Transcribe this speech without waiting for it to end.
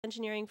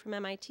Engineering from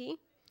MIT.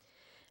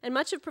 And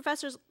much of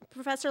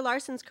Professor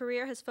Larson's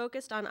career has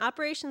focused on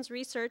operations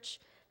research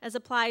as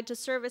applied to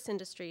service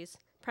industries,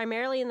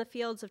 primarily in the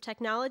fields of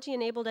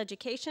technology-enabled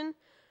education,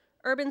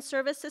 urban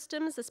service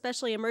systems,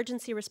 especially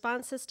emergency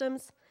response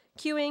systems,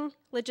 queuing,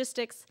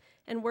 logistics,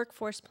 and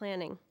workforce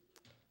planning.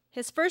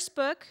 His first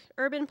book,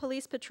 Urban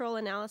Police Patrol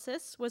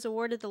Analysis, was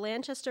awarded the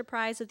Lanchester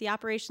Prize of the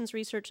Operations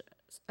Research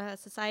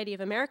Society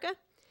of America.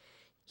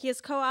 He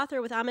is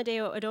co-author with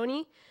Amedeo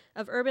Odoni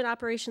of Urban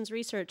Operations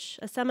Research,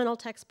 a seminal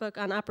textbook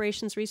on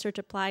operations research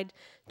applied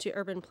to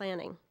urban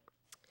planning.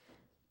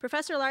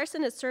 Professor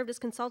Larson has served as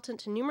consultant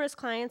to numerous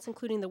clients,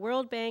 including the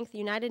World Bank, the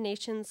United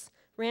Nations,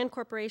 RAND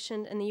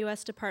Corporation, and the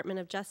U.S. Department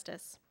of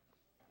Justice.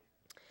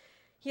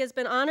 He has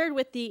been honored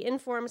with the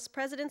Inform's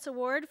President's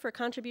Award for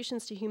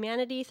contributions to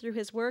humanity through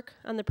his work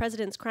on the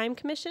President's Crime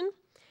Commission,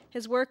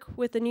 his work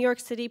with the New York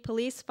City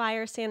Police,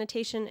 Fire,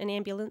 Sanitation, and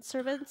Ambulance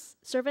Service,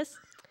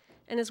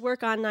 and his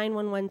work on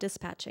 911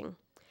 dispatching.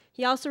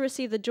 He also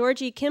received the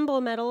George E.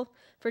 Kimball Medal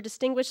for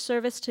distinguished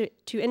service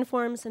to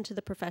Informs and to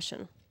the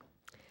profession.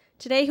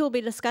 Today, he will be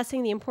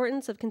discussing the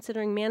importance of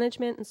considering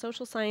management and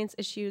social science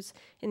issues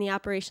in the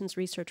operations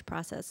research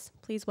process.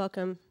 Please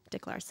welcome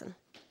Dick Larson.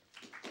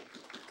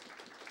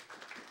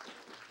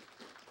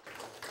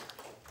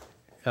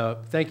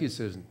 Thank you,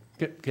 Susan.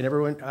 Can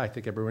everyone, I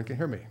think everyone can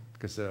hear me,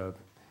 because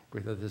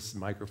with this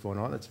microphone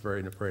on, it's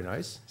very, very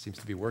nice. Seems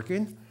to be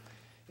working.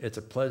 It's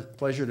a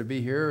pleasure to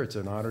be here. It's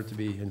an honor to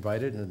be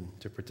invited and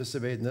to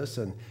participate in this.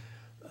 And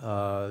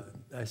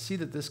I see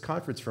that this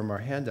conference from our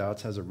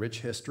handouts has a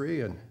rich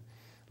history. And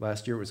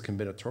last year it was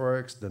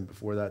combinatorics. Then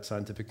before that,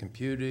 scientific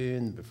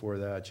computing. Before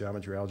that,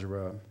 geometry,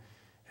 algebra,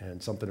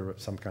 and some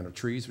kind of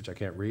trees, which I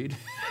can't read.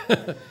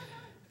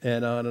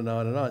 And on and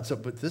on and on. So,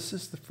 but this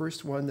is the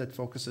first one that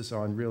focuses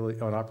on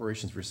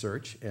operations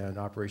research and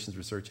operations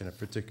research in a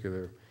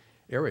particular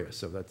area.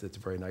 So it's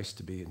very nice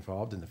to be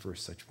involved in the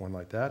first such one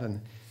like that.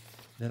 And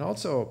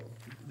also,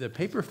 the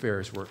paper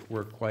fairs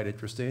were quite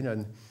interesting,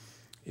 and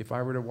if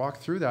I were to walk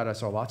through that, I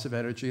saw lots of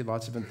energy,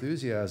 lots of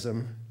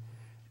enthusiasm,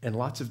 and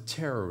lots of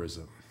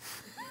terrorism.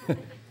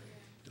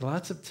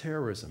 Lots of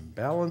terrorism,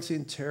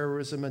 balancing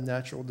terrorism and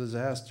natural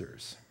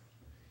disasters.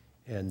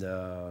 And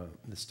the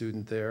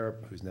student there,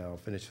 who's now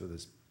finished with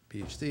his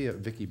PhD,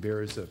 Vicky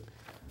Beer, is a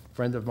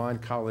friend of mine,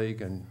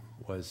 colleague, and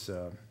was,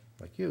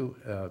 like you,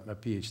 a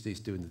PhD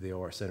student at the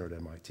OR Center at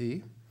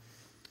MIT.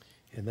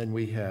 And then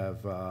we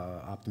have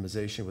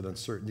optimization with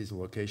uncertainties of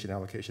location,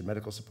 allocation,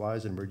 medical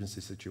supplies, and emergency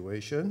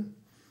situation.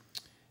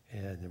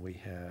 And then we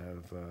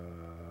have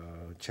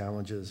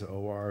challenges,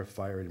 OR,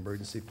 fire and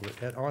emergency,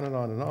 and on and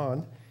on and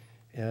on,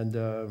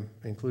 and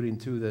including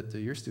two that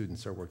your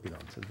students are working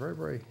on. So it's very,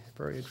 very,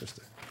 very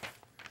interesting.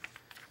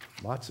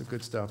 Lots of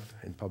good stuff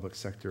in public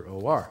sector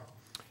OR.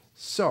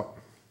 So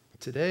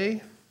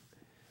today,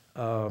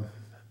 we're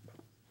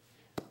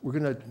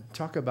going to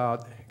talk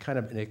about kind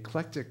of an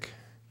eclectic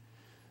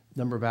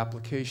number of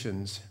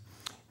applications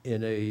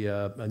in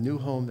a new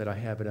home that I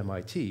have at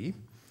MIT.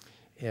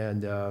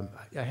 And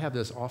I have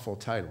this awful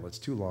title. It's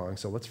too long,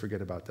 so let's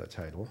forget about that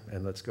title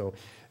and let's go.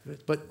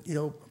 But you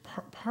know,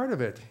 part of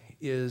it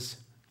is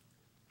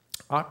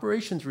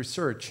operations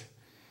research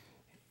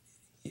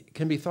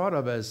can be thought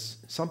of as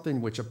something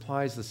which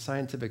applies the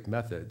scientific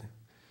method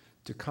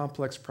to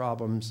complex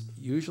problems,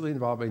 usually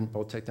involving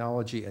both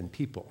technology and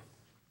people.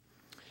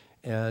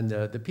 And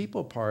the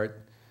people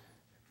part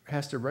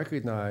has to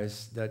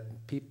recognize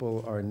that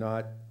people are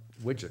not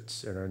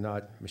widgets and are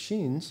not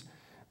machines,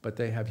 but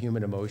they have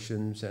human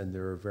emotions, and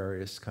there are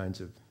various kinds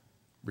of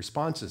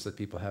responses that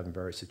people have in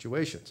various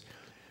situations.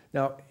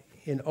 Now,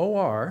 in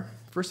OR,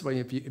 first of all,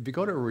 if you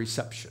go to a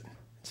reception,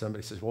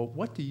 somebody says, well,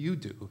 what do you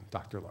do,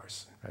 Dr.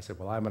 Larson? I said,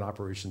 well, I'm an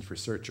operations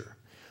researcher.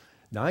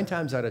 9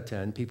 times out of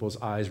 10,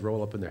 people's eyes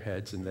roll up in their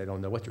heads, and they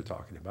don't know what you're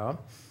talking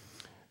about.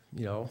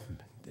 You know,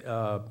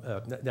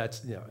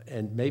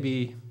 and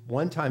maybe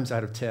 1 time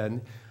out of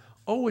 10,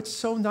 oh, it's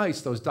so nice,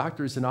 those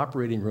doctors in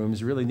operating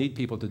rooms really need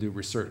people to do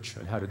research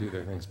on how to do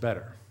their things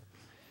better.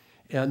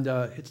 And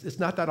it's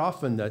not that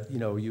often that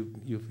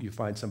you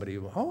find somebody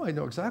who, oh, I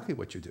know exactly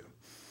what you do.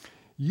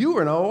 You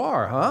are an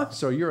OR, huh?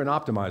 So you're an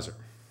optimizer.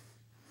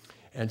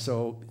 And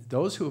so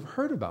those who have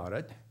heard about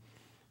it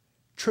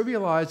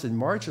trivialize and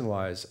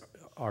marginalize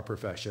our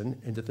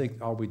profession and to think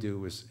all we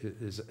do is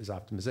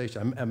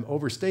optimization. I'm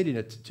overstating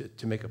it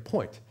to make a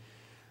point.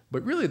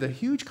 But really, the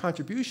huge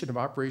contribution of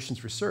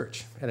operations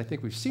research, and I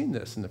think we've seen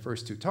this in the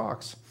first 2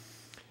 talks,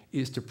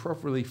 is to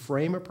properly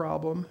frame a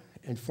problem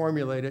and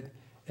formulate it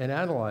and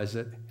analyze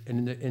it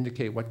and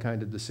indicate what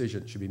kind of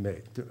decision should be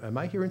made. Am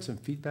I hearing some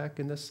feedback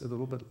in this? A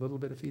little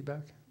bit of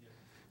feedback? Yeah.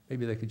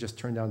 Maybe they could just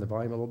turn down the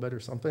volume a little bit or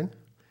something.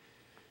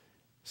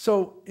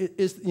 So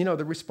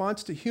the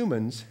response to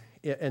humans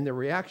and their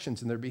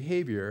reactions and their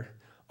behavior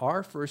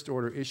are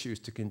first-order issues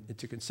to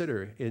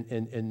consider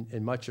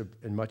in much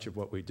of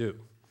what we do.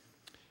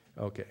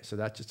 Okay, so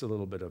that's just a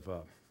little bit of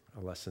a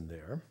lesson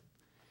there.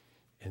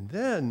 And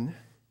then,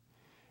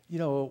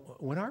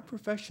 when our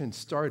profession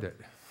started,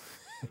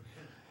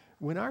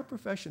 When our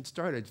profession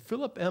started,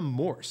 Philip M.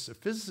 Morse, a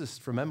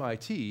physicist from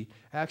MIT,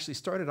 actually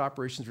started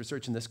operations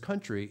research in this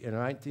country in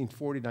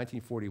 1940,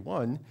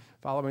 1941,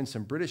 following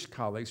some British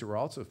colleagues who were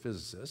also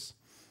physicists.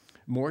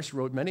 Morse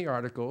wrote many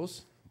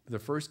articles, the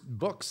first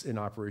books in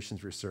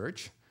operations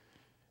research,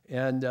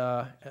 and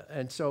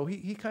so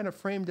he kind of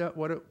framed out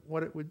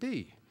what it would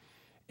be,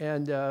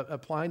 and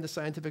applying the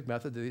scientific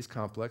method to these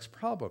complex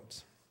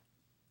problems.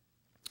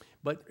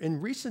 But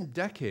in recent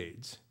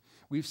decades,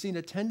 we've seen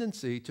a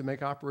tendency to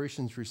make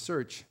operations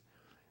research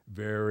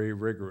very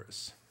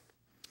rigorous.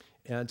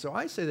 And so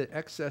I say that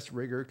excess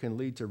rigor can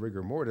lead to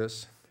rigor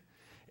mortis,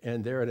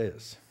 and there it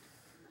is.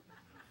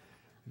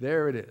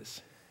 There it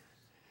is.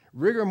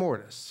 Rigor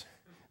mortis,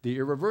 the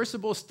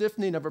irreversible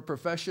stiffening of a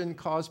profession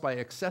caused by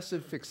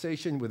excessive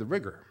fixation with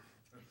rigor.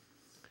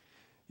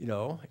 You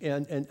know,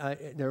 and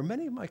there are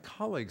many of my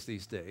colleagues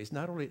these days,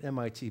 not only at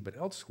MIT but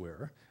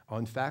elsewhere,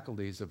 on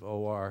faculties of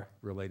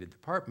OR-related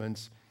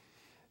departments,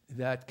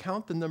 that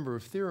count the number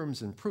of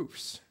theorems and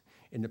proofs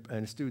in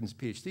a student's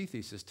PhD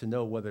thesis to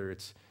know whether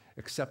it's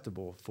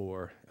acceptable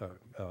for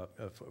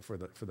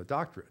the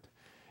doctorate.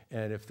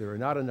 And if there are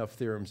not enough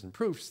theorems and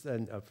proofs,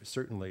 then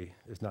certainly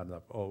there's not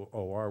enough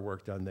OR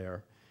work done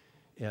there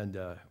and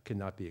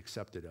cannot be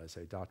accepted as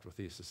a doctoral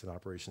thesis in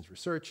operations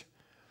research.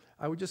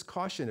 I would just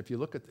caution, if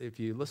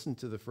you listen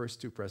to the first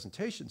two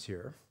presentations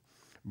here,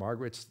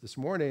 Margaret's this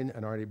morning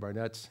and Arnie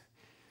Barnett's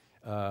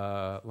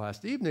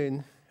last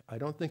evening, I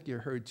don't think you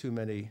heard too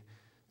many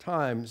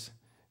times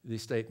the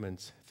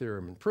statements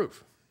theorem and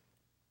proof.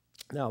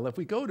 Now, if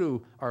we go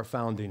to our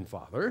founding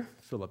father,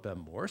 Philip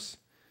M. Morse,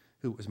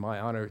 who it was my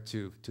honor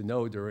to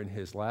know during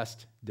his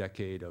last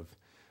decade of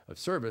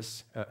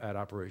service at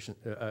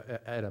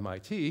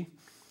MIT,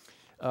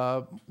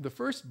 the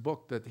first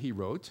book that he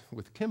wrote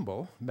with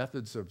Kimball,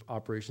 Methods of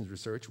Operations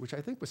Research, which I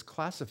think was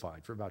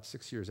classified for about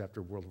 6 years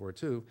after World War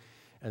II,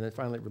 and then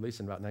finally released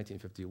in about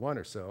 1951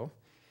 or so,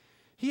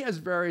 he has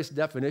various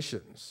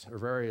definitions or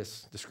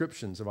various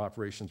descriptions of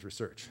operations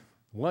research.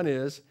 One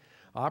is,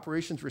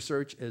 operations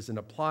research is an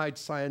applied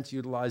science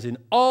utilizing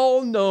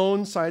all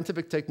known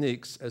scientific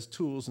techniques as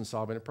tools in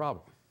solving a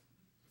problem.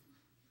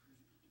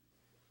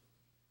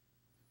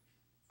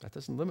 That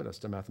doesn't limit us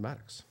to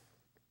mathematics.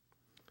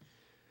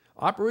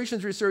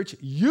 Operations research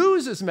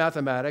uses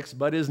mathematics,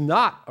 but is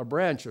not a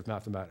branch of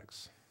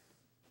mathematics.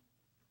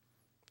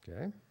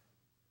 Okay?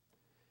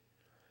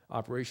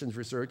 Operations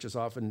research is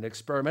often an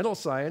experimental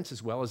science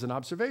as well as an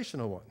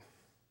observational one.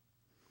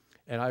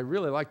 And I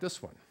really like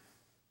this one.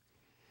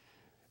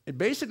 It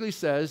basically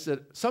says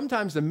that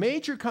sometimes the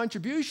major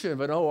contribution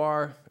of an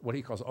OR, what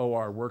he calls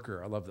OR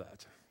worker, I love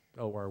that,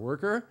 OR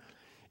worker,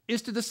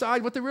 is to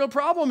decide what the real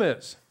problem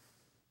is.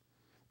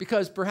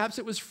 Because perhaps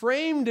it was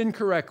framed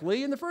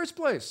incorrectly in the first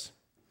place,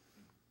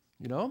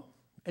 you know?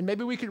 And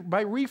maybe we could,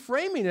 by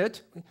reframing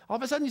it, all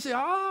of a sudden you say,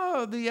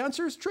 the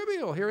answer is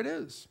trivial, here it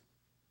is.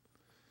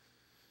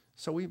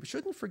 So we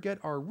shouldn't forget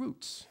our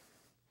roots.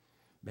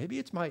 Maybe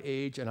it's my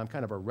age and I'm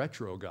kind of a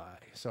retro guy,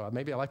 so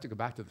maybe I like to go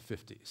back to the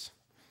 50s.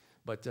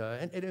 But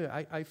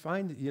I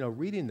find, you know,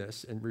 reading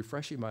this and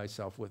refreshing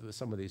myself with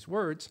some of these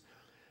words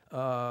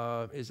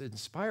is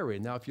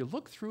inspiring. Now, if you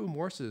look through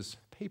Morse's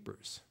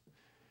papers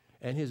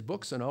and his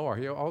books on OR,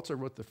 he also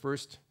wrote the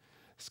first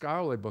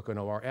scholarly book on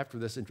OR after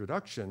this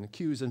introduction,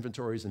 Queues,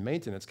 Inventories, and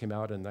Maintenance, came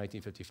out in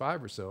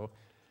 1955 or so.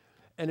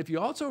 And if you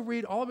also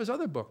read all of his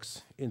other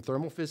books in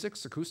thermal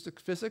physics, acoustic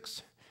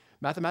physics,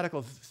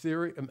 mathematical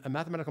theory,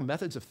 mathematical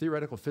methods of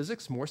theoretical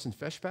physics, Morse and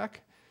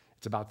Feshbach,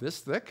 it's about this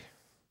thick.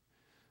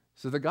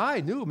 So the guy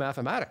knew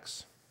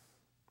mathematics.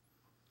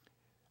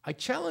 I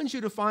challenge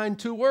you to find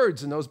two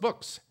words in those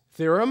books,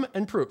 theorem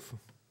and proof.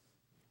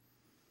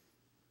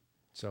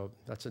 So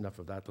that's enough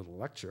of that little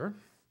lecture.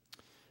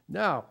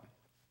 Now,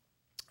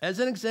 as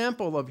an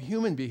example of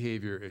human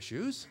behavior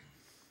issues,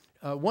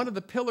 one of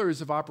the pillars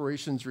of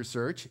operations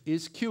research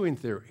is queuing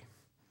theory.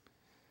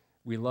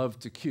 We love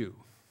to queue.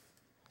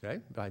 Okay?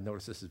 I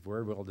notice this is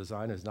very well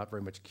designed. There's not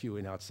very much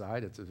queuing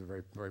outside. It's a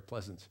very, very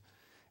pleasant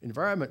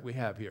environment we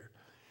have here.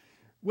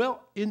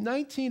 Well, in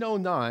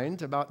 1909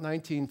 to about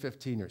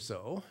 1915 or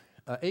so,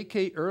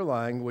 A.K.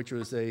 Erlang,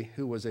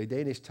 who was a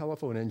Danish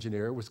telephone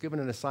engineer, was given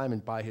an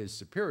assignment by his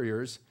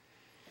superiors.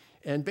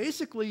 And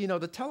basically, you know,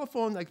 the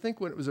telephone, I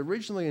think when it was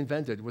originally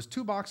invented, was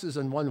 2 boxes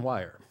and 1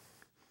 wire.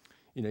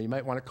 You know, you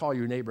might want to call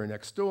your neighbor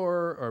next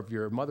door, or if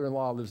your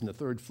mother-in-law lives on the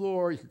 3rd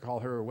floor, you could call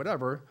her or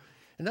whatever.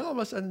 And then all of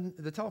a sudden,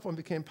 the telephone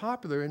became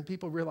popular, and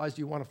people realized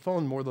you want to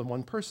phone more than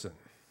one person.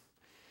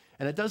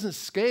 And it doesn't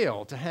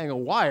scale to hang a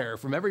wire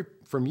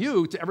from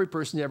you to every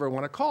person you ever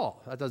want to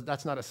call.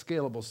 That's not a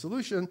scalable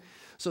solution.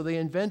 So they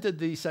invented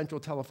the central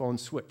telephone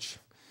switch.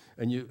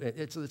 And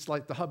it's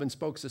like the hub and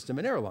spoke system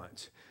in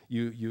airlines.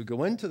 You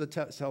go into the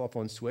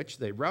telephone switch,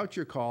 they route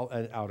your call,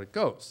 and out it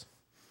goes.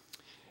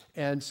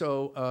 And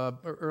so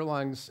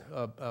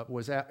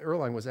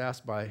Erlang was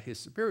asked by his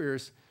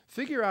superiors,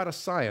 figure out a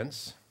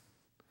science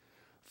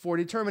for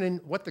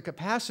determining what the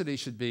capacity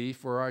should be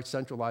for our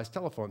centralized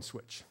telephone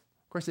switch.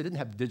 Of course, they didn't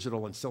have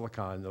digital and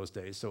silicon in those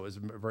days, so it was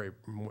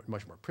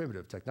much more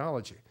primitive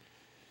technology.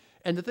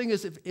 And the thing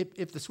is,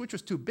 if the switch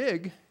was too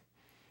big,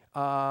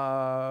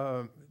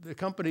 the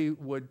company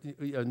would,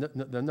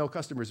 no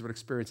customers would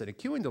experience any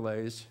queuing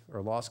delays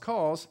or lost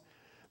calls,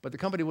 but the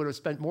company would have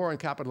spent more on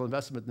capital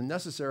investment than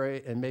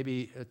necessary, and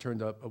maybe it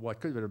turned up what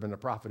could have been a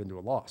profit into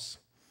a loss.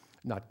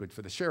 Not good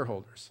for the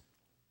shareholders.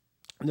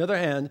 On the other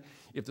hand,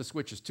 if the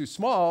switch is too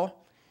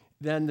small,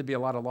 then there'd be a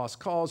lot of lost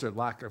calls or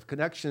lack of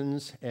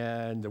connections,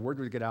 and the word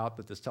would get out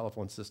that this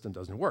telephone system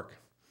doesn't work.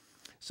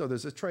 So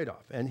there's a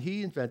trade-off. And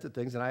he invented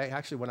things, and I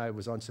actually, when I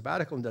was on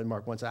sabbatical in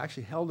Denmark once, I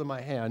actually held in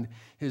my hand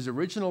his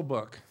original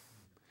book,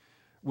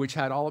 which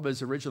had all of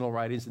his original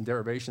writings and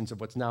derivations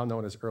of what's now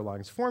known as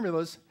Erlang's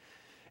formulas,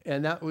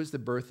 and that was the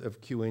birth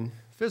of queuing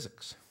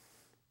physics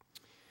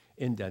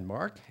in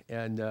Denmark,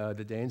 and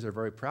the Danes are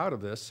very proud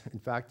of this. In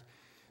fact,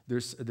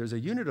 there's a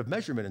unit of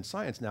measurement in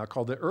science now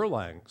called the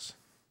Erlangs,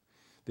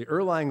 the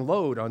Erlang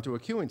load onto a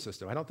queuing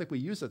system. I don't think we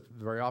use it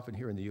very often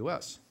here in the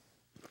US,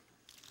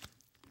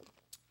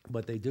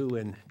 but they do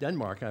in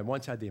Denmark. I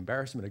once had the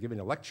embarrassment of giving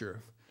a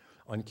lecture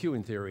on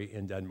queuing theory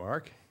in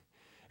Denmark,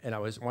 and I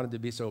wanted to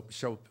be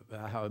show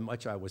how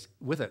much I was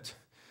with it.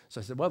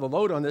 So I said, well, the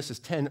load on this is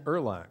 10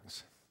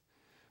 Erlangs.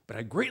 But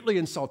I greatly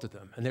insulted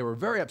them, and they were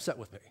very upset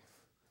with me.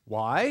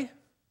 Why?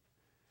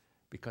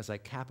 Because I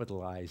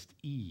capitalized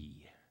E.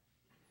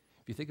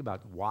 If you think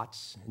about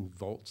watts and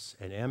volts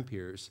and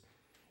amperes,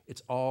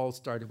 it's all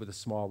started with a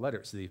small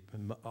letter. So the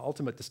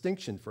ultimate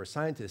distinction for a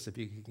scientist, if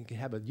you can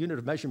have a unit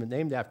of measurement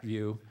named after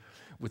you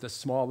with a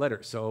small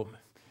letter. So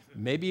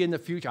maybe in the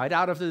future, I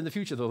doubt if in the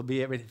future there'll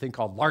be everything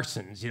called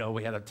Larsons. You know,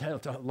 we had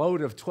a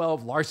load of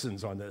 12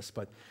 Larsons on this,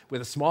 but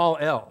with a small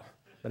L.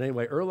 But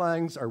anyway,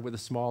 Erlangs are with a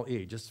small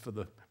E, just for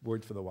the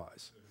word for the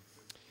wise.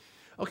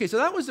 Okay, so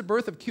that was the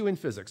birth of queuing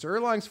physics.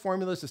 Erlang's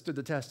formulas have stood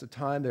the test of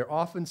time. They're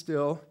often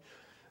still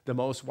the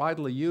most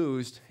widely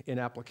used in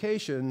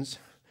applications,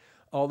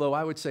 although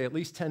I would say at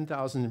least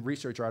 10,000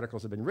 research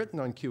articles have been written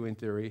on queuing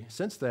theory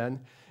since then,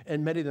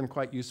 and many of them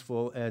quite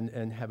useful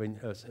and having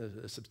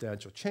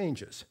substantial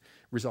changes,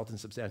 result in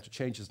substantial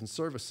changes in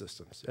service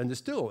systems. And there's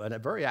still a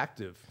very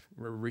active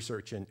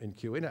research in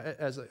queuing,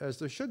 as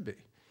there should be.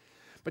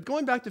 But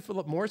going back to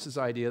Philip Morris's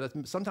idea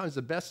that sometimes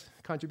the best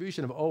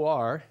contribution of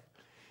OR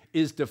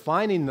is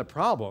defining the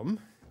problem,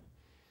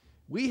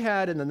 we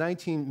had in the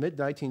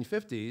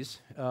mid-1950s,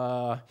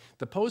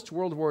 the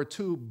post-World War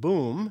II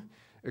boom.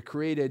 It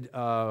created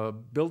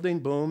building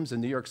booms in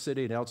New York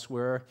City and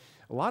elsewhere.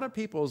 A lot of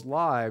people's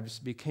lives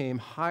became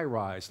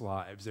high-rise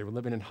lives. They were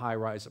living in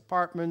high-rise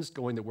apartments,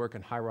 going to work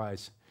in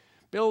high-rise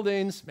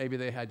buildings. Maybe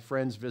they had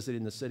friends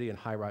visiting the city in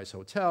high-rise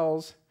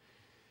hotels.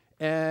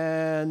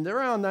 And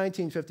around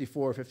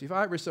 1954,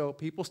 55 or so,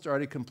 people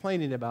started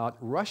complaining about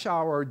rush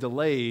hour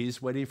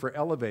delays waiting for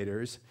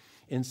elevators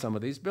in some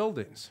of these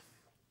buildings.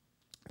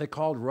 They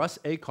called Russ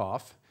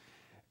Akoff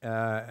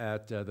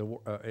at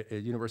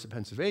the University of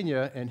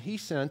Pennsylvania, and he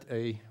sent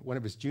one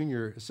of his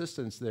junior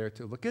assistants there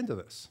to look into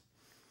this.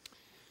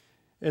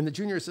 And the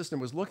junior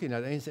assistant was looking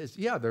at it, and he says,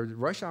 yeah, there are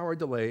rush hour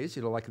delays,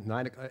 you know, like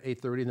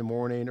 8:30 in the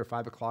morning or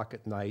 5 o'clock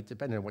at night,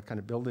 depending on what kind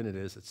of building it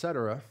is, et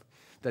cetera,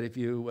 that if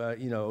you,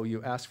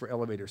 you ask for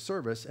elevator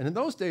service. And in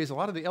those days, a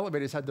lot of the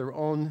elevators had their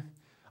own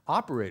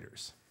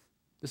operators.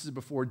 This is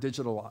before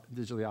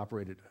digitally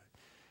operated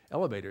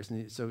elevators,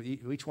 and so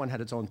each one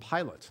had its own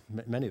pilot,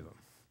 many of them.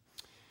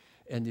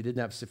 And you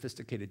didn't have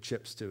sophisticated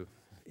chips to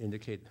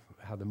indicate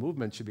how the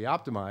movement should be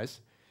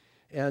optimized.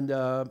 And,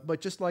 but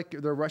just like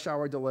there are rush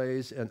hour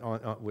delays and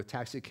with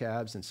taxi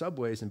cabs and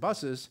subways and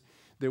buses,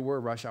 there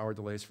were rush hour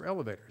delays for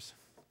elevators.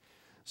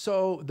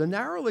 So the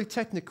narrowly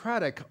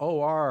technocratic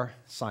OR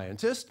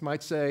scientist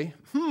might say,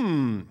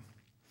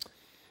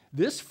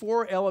 this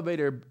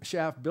 4-elevator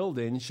shaft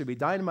building should be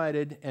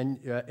dynamited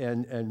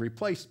and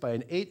replaced by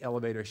an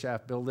 8-elevator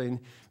shaft building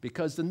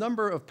because the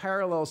number of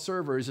parallel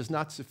servers is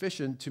not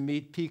sufficient to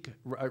meet peak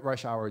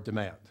rush hour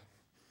demand.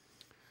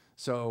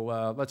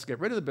 So let's get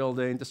rid of the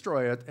building,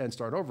 destroy it, and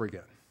start over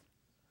again.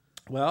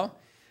 Well,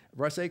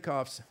 Russ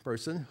Akoff's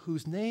person,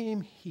 whose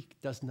name he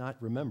does not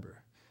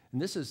remember,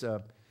 and this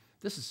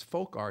is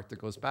folk art that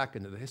goes back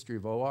into the history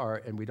of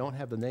OR, and we don't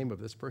have the name of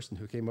this person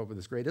who came up with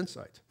this great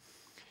insight.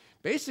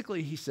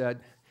 Basically, he said,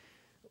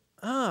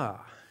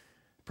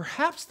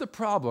 perhaps the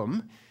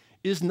problem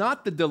is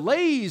not the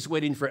delays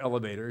waiting for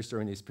elevators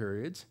during these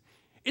periods,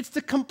 it's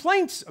the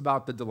complaints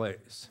about the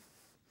delays.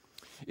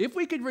 If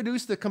we could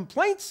reduce the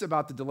complaints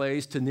about the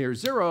delays to near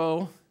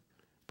zero,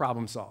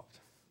 problem solved.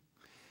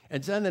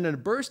 And then in a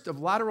burst of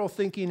lateral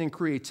thinking and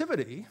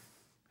creativity,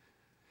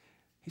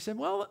 he said,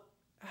 well,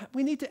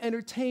 we need to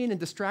entertain and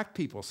distract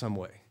people some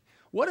way.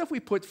 What if we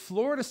put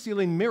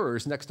floor-to-ceiling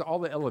mirrors next to all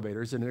the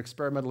elevators in an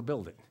experimental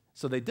building?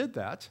 So they did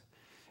that,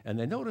 and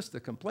they noticed the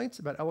complaints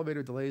about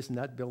elevator delays in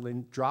that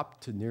building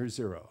dropped to near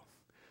zero.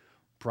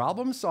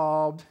 Problem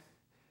solved,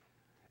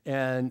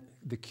 and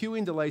the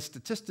queuing delay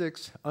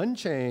statistics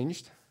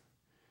unchanged.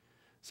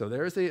 So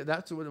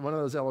that's one of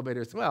those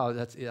elevators. Well,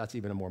 that's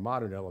even a more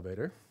modern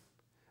elevator.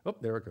 Oh,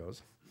 there it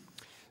goes.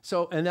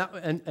 So, and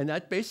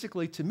that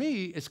basically, to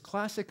me, is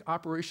classic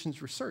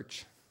operations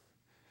research.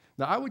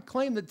 Now, I would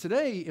claim that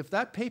today, if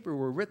that paper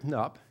were written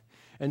up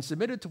and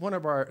submitted to one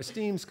of our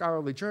esteemed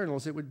scholarly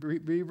journals, it would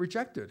be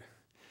rejected.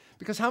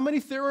 Because how many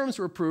theorems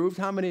were proved?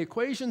 How many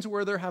equations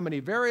were there? How many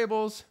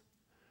variables?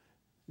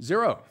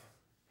 0.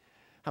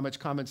 How much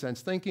common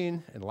sense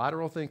thinking and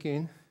lateral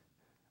thinking?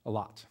 A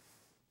lot.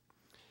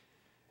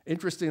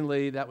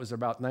 Interestingly, that was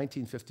about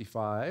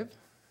 1955.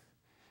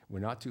 We're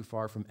not too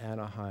far from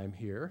Anaheim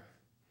here.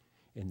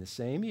 In the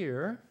same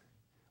year,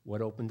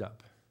 what opened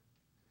up?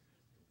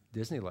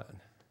 Disneyland.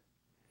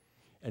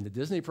 And the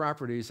Disney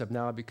properties have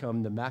now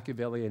become the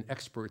Machiavellian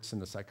experts in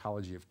the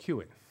psychology of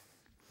queuing.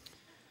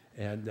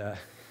 And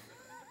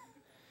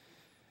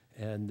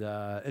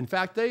in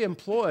fact, they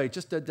employ,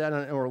 just down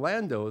in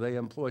Orlando, they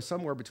employ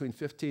somewhere between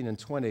 15 and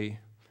 20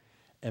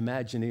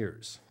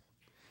 Imagineers.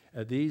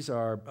 These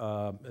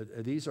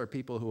are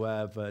people who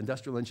have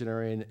industrial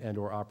engineering and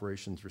or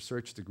operations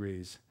research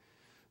degrees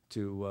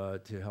to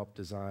help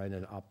design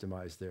and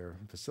optimize their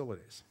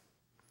facilities.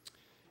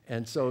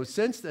 And so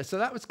so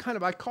that was kind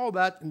of, I call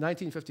that in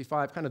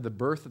 1955 kind of the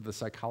birth of the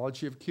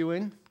psychology of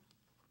queuing.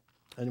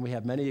 And we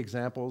have many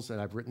examples,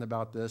 and I've written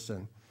about this,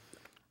 and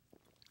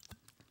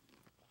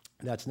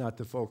that's not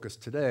the focus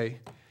today.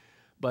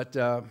 But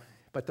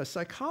the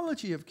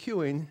psychology of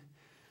queuing,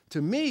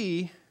 to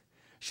me,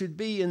 should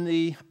be in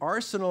the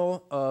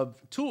arsenal of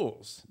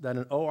tools that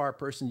an OR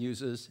person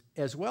uses,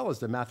 as well as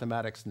the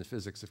mathematics and the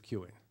physics of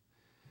queuing.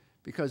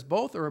 Because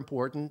both are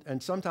important,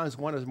 and sometimes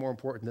one is more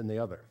important than the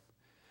other.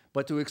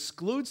 But to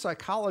exclude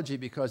psychology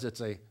because it's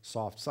a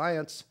soft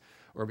science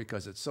or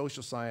because it's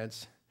social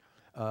science,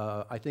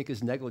 I think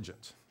is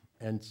negligent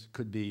and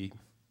could be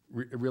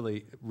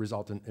really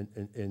result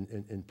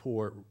in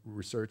poor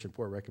research and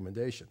poor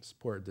recommendations,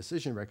 poor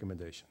decision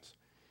recommendations.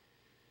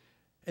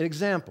 An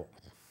example.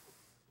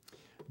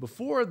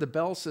 Before the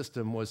Bell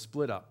system was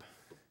split up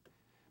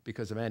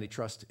because of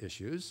antitrust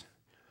issues,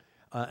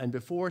 and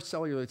before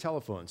cellular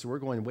telephones, so we're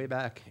going way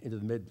back into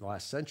the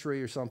mid-last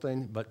century or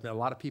something, but a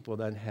lot of people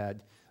then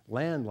had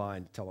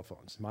landline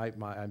telephones.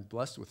 I'm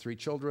blessed with 3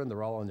 children.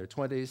 They're all in their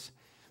 20s.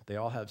 They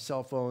all have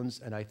cell phones,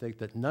 and I think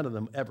that none of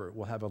them ever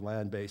will have a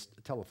land-based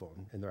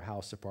telephone in their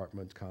house,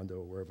 apartment, condo,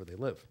 or wherever they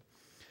live.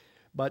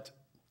 But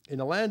in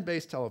a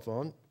land-based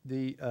telephone,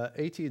 the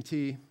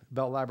AT&T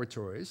Bell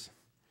Laboratories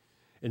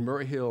in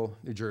Murray Hill,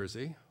 New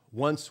Jersey,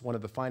 once one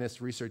of the finest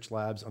research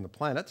labs on the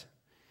planet,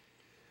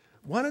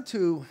 wanted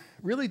to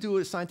really do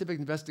a scientific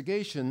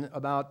investigation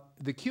about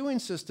the queuing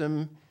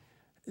system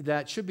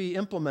that should be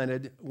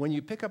implemented when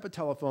you pick up a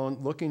telephone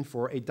looking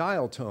for a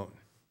dial tone.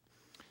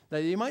 Now,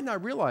 you might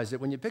not realize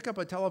that when you pick up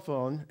a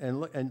telephone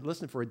and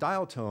listen for a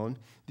dial tone,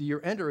 that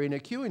you're entering a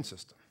queuing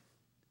system.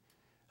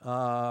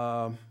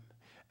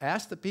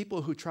 Ask the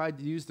people who tried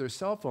to use their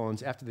cell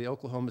phones after the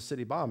Oklahoma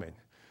City bombing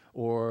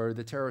or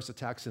the terrorist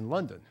attacks in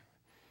London.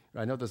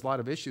 I know there's a lot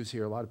of issues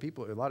here. A lot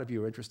of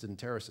you are interested in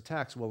terrorist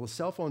attacks. Well, the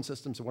cell phone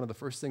systems are one of the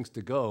first things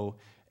to go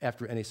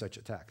after any such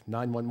attack.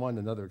 911,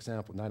 another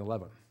example,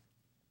 9/11.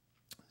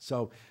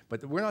 So,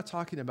 but we're not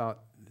talking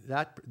about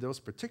those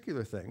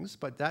particular things,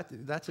 but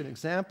that's an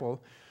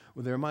example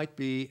where there might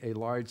be a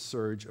large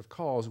surge of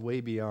calls way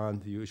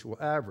beyond the usual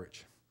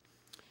average.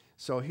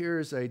 So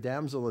here's a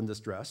damsel in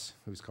distress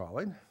who's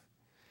calling.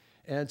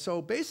 And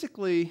so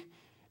basically,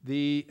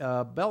 the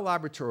Bell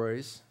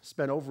Laboratories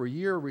spent over a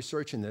year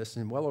researching this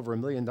and well over $1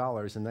 million in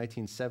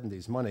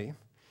 1970s money.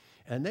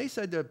 And they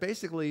said that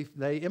basically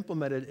they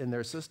implemented in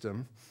their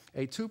system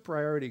a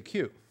 2-priority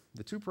queue.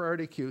 The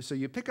 2-priority queue, so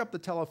you pick up the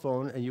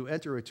telephone and you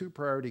enter a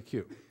 2-priority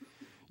queue.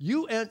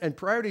 And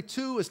priority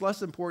 2 is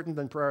less important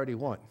than priority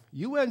 1.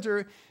 You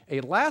enter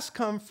a last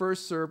come,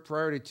 first served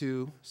priority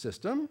 2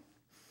 system.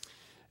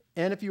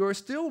 And if you are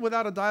still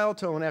without a dial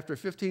tone after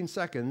 15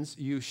 seconds,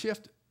 you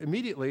shift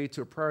immediately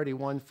to a priority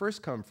 1,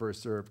 first come,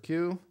 first served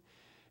queue.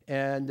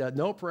 And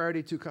no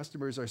priority 2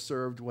 customers are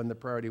served when the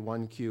priority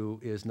 1 queue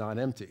is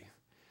non-empty.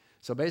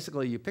 So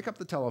basically, you pick up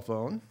the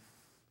telephone,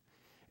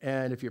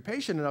 and if you're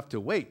patient enough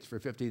to wait for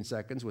 15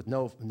 seconds with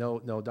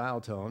no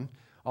dial tone,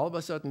 all of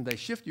a sudden they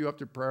shift you up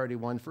to priority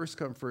 1, first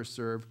come, first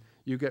served.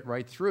 You get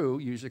right through,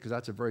 usually because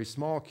that's a very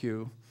small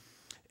queue,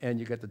 and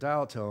you get the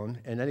dial tone,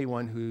 and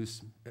anyone who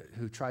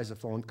tries a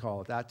phone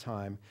call at that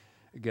time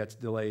gets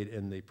delayed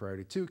in the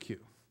priority 2 queue.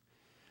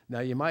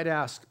 Now you might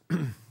ask,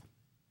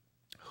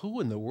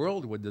 who in the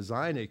world would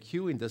design a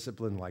queuing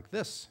discipline like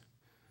this?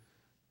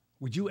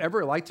 Would you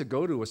ever like to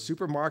go to a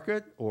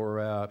supermarket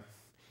or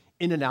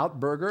In-N-Out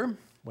Burger,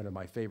 one of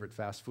my favorite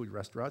fast food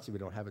restaurants if we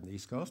don't have it in the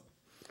East Coast,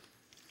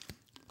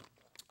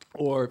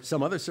 or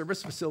some other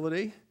service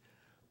facility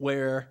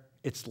where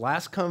it's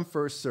last come,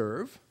 first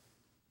serve,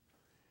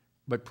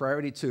 but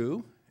priority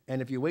 2,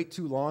 and if you wait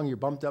too long, you're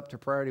bumped up to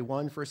priority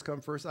 1, first come,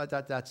 first,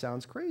 that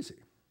sounds crazy.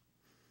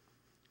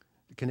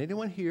 Can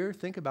anyone here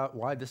think about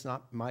why this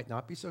might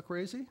not be so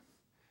crazy?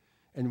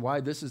 And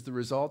why this is the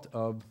result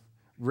of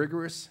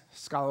rigorous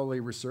scholarly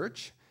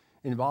research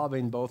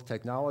involving both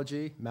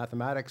technology,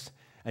 mathematics,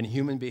 and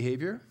human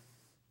behavior?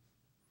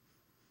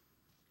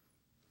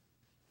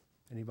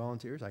 Any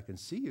volunteers? I can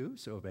see you,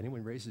 so if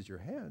anyone raises your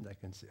hand, I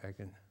can see.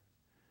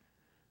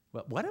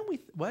 Well, why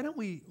don't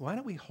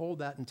we hold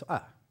that until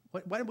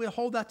why don't we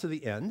hold that to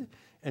the end,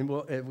 and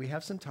if we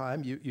have some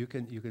time, you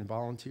can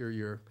volunteer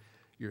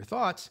your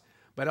thoughts.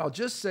 But I'll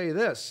just say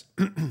this: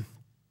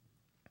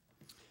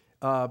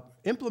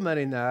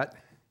 implementing that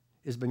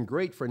has been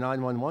great for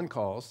 911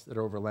 calls that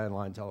are over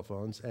landline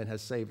telephones and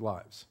has saved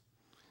lives.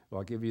 Well,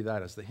 I'll give you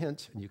that as the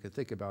hint, and you can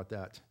think about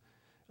that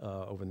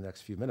over the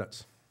next few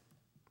minutes.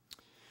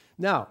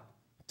 Now,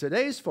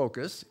 today's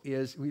focus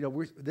is,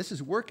 this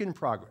is work in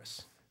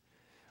progress.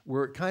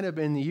 We're kind of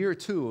in year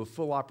 2 of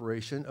full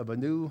operation of a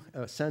new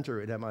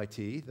center at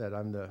MIT that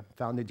I'm the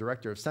founding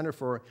director of, Center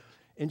for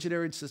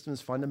Engineering Systems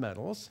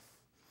Fundamentals.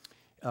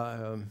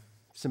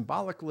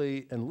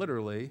 Symbolically and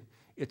literally,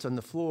 it's on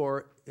the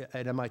floor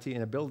at MIT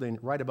in a building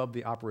right above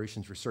the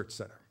Operations Research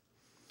Center.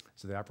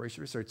 So the Operations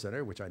Research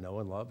Center, which I know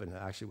and love and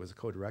actually was a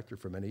co-director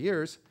for many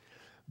years,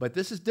 but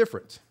this is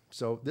different.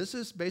 So this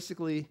is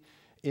basically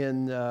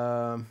in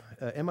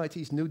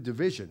MIT's new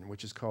division,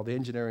 which is called the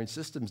Engineering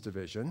Systems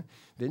Division.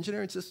 The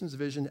Engineering Systems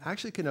Division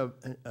actually can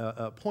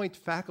appoint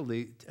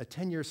faculty, a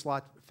 10-year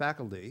slot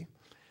faculty,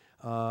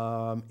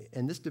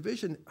 and this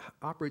division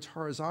operates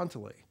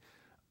horizontally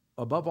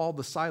above all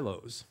the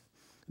silos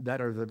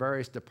that are the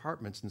various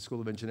departments in the School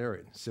of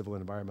Engineering: civil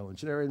and environmental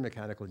engineering,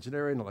 mechanical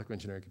engineering, electrical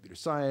engineering, computer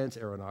science,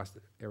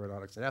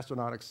 aeronautics and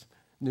astronautics,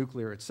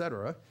 nuclear, et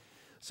cetera.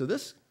 So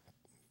this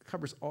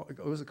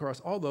goes across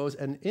all those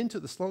and into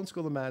the Sloan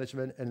School of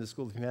Management and the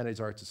School of Humanities,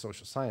 Arts, and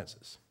Social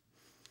Sciences.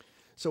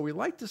 So we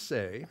like to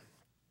say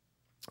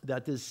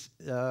that this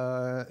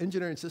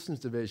Engineering Systems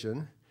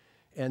Division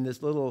and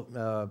this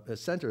little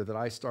center that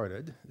I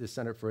started, this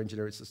Center for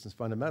Engineering Systems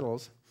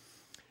Fundamentals,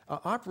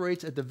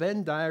 operates at the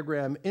Venn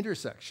diagram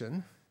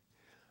intersection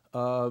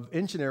of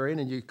engineering,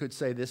 and you could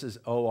say this is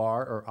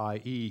OR or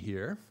IE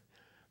here,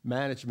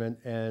 management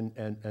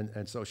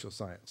and social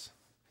science.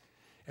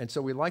 And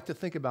so we like to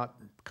think about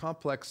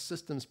complex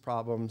systems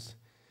problems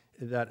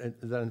that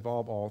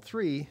involve all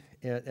three,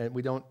 and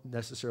we don't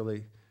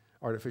necessarily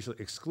artificially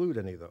exclude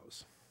any of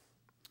those.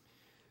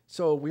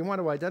 So we want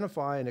to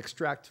identify and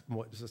extract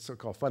what is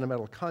so-called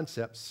fundamental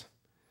concepts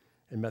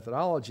and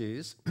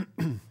methodologies.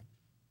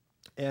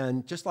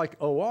 And just like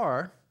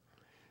OR,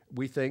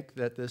 we think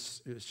that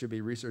this should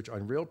be research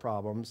on real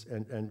problems,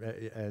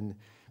 and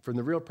from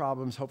the real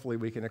problems, hopefully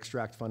we can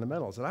extract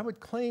fundamentals. And I would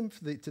claim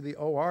to the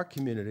OR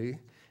community,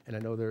 and I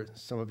know there are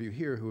some of you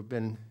here who have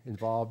been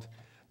involved,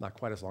 not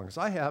quite as long as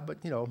I have, but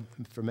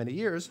for many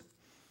years,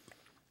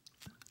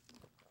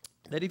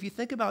 that if you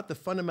think about the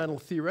fundamental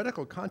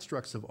theoretical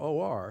constructs of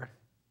OR,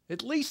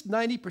 at least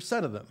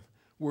 90% of them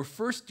were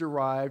first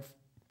derived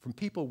from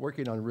people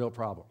working on real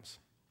problems.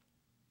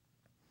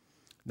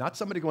 Not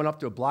somebody going up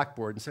to a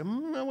blackboard and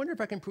saying, I wonder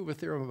if I can prove a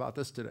theorem about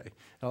this today.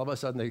 And all of a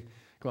sudden they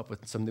come up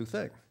with some new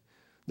thing.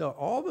 No,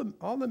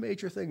 all the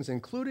major things,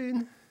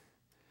 including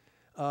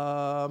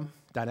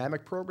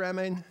dynamic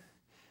programming,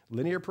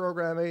 linear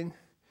programming,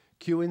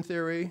 queuing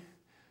theory,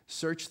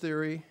 search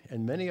theory,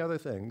 and many other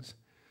things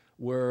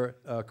were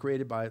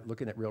created by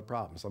looking at real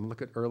problems. I'm going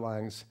to look at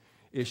Erlang's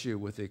issue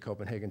with the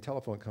Copenhagen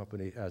Telephone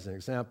Company as an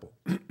example.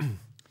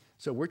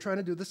 So we're trying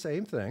to do the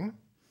same thing,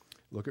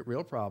 look at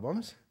real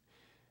problems,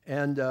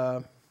 and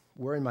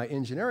wearing my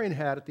engineering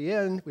hat at the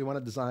end, we want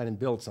to design and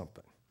build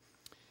something.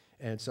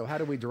 And so how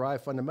do we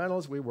derive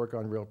fundamentals? We work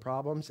on real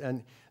problems.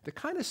 And the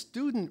kind of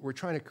student we're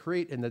trying to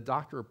create in the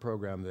doctorate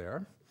program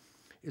there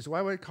is what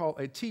I would call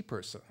a T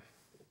person.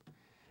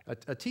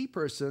 A T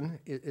person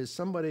is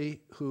somebody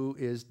who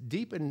is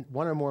deep in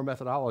one or more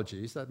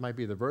methodologies, that might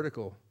be the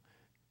vertical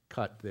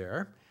cut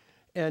there,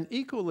 and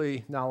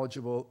equally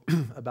knowledgeable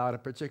about a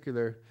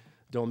particular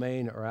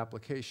domain or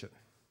application.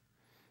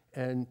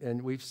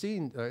 And we've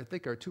seen, I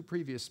think, our two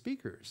previous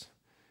speakers,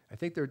 I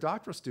think their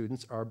doctoral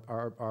students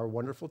are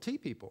wonderful T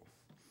people.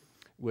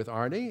 With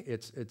Arnie,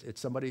 it's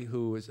somebody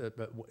who is,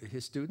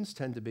 his students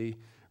tend to be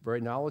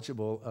very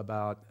knowledgeable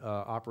about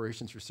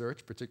operations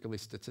research, particularly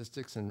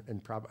statistics and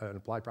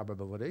applied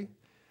probability,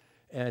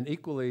 and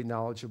equally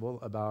knowledgeable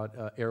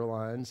about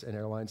airlines and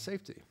airline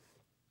safety.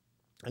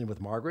 And with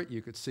Margaret,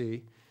 you could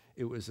see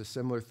it was a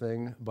similar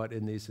thing, but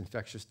in these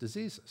infectious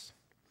diseases.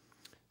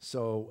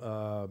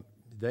 So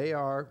they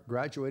are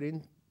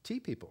graduating T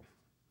people,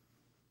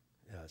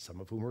 some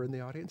of whom are in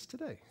the audience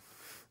today.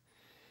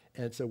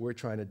 And so we're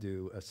trying to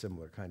do a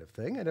similar kind of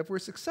thing. And if we're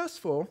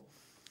successful,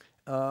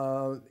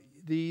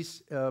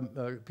 these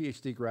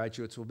PhD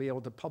graduates will be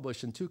able to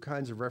publish in two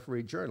kinds of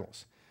refereed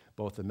journals,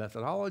 both the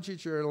methodology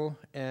journal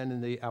and in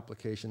the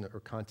application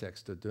or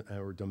context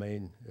or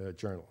domain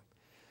journal.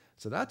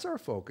 So that's our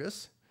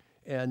focus.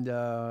 And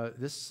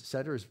this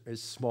center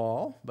is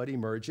small but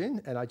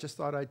emerging. And I just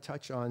thought I'd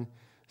touch on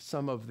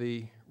some of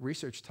the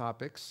research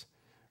topics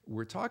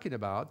we're talking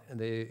about. And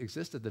they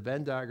exist at the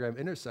Venn diagram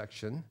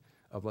intersection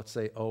of, let's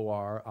say,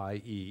 OR,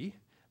 IE,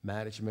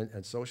 management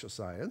and social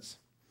science.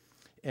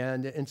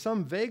 And in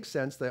some vague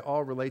sense, they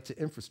all relate to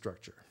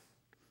infrastructure.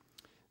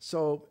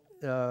 So,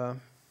 when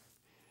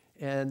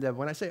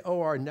I say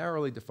OR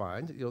narrowly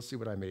defined, you'll see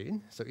what I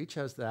mean. So each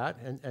has that,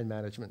 and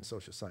management and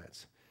social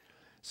science.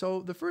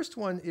 So the first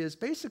one is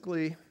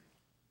basically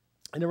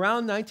And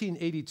around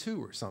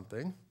 1982 or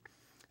something,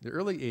 the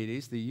early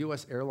 80s, the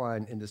US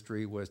airline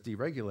industry was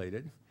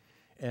deregulated,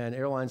 and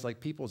airlines like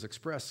People's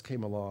Express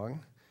came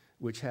along,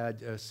 which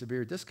had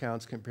severe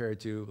discounts compared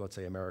to, let's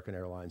say, American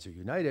Airlines or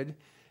United.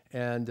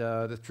 And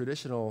the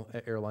traditional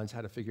airlines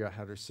had to figure out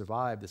how to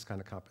survive this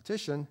kind of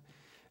competition.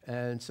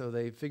 And so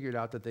they figured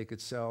out that they could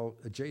sell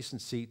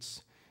adjacent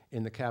seats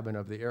in the cabin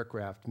of the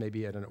aircraft,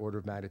 maybe at an order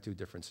of magnitude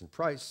difference in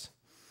price,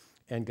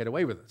 and get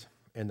away with it.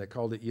 And they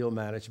called it yield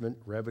management,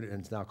 revenue,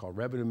 and it's now called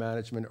revenue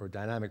management or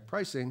dynamic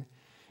pricing.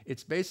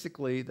 It's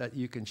basically that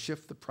you can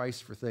shift the price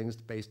for things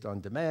based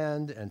on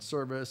demand and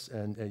service,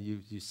 and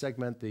you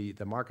segment the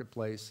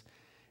marketplace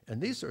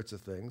and these sorts of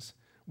things.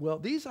 Well,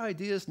 these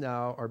ideas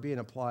now are being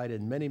applied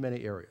in many,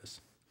 many areas.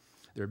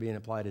 They're being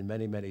applied in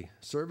many, many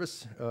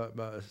service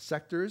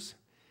sectors,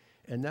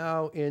 and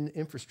now in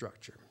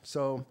infrastructure.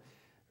 So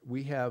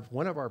we have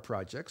one of our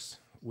projects,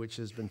 which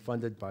has been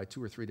funded by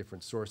 2 or 3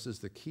 different sources.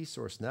 The key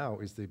source now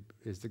is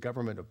the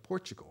government of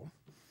Portugal,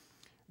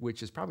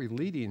 which is probably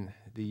leading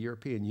the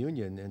European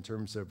Union in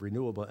terms of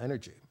renewable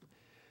energy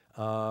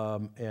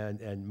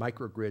and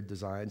microgrid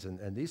designs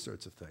and these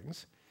sorts of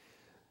things.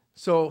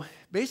 So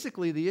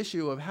basically the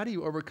issue of how do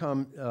you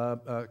overcome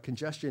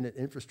congestion in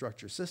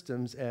infrastructure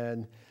systems,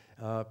 and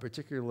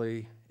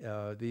particularly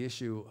the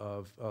issue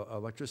of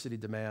electricity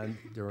demand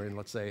during,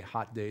 let's say,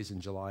 hot days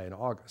in July and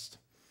August.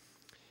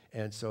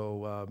 And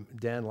so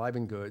Dan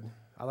Livengood,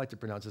 I like to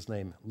pronounce his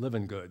name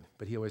Livengood,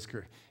 but he always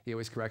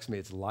corrects me,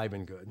 it's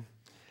Livengood,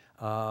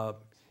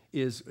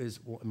 is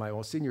my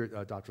most senior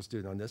doctoral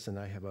student on this, and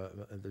I have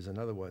there's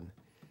another one.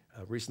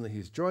 Recently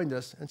he's joined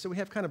us, and so we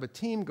have kind of a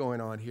team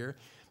going on here.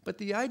 But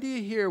the idea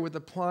here with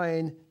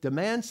applying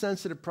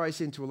demand-sensitive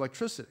pricing to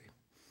electricity,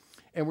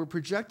 and we're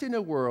projecting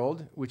a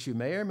world which you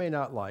may or may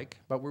not like,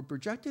 but we're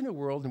projecting a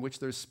world in which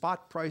there's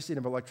spot pricing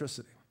of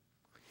electricity,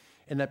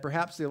 and that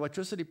perhaps the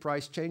electricity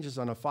price changes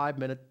on a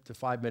 5-minute to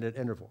 5-minute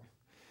interval.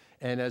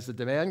 And as the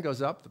demand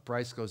goes up, the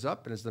price goes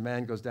up, and as the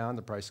demand goes down,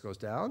 the price goes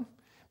down.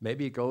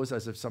 Maybe it goes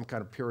as if some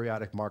kind of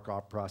periodic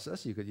Markov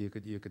process. You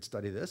could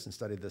study this and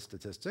study the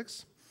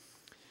statistics.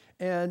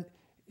 And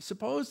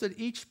suppose that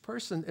each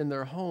person in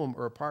their home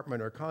or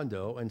apartment or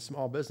condo and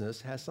small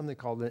business has something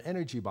called an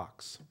energy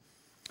box.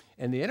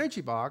 And the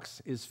energy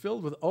box is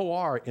filled with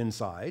OR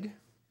inside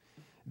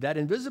that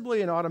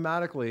invisibly and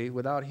automatically,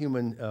 without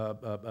human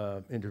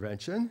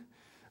intervention,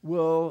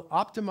 will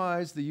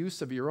optimize the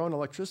use of your own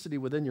electricity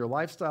within your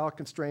lifestyle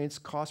constraints,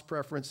 cost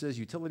preferences,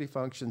 utility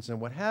functions,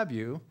 and what have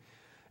you.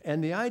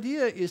 And the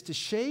idea is to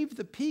shave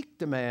the peak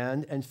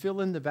demand and fill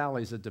in the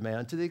valleys of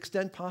demand to the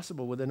extent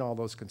possible within all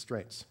those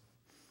constraints.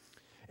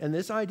 And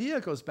this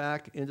idea goes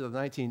back into the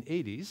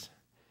 1980s,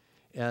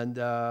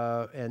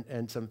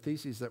 and some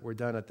theses that were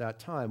done at that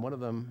time. One of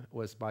them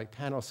was by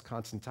Panos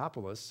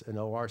Konstantopoulos, an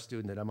OR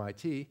student at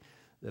MIT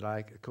that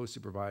I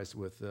co-supervised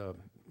with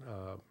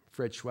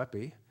Fred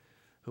Schweppe,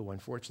 who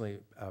unfortunately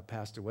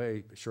passed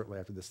away shortly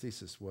after this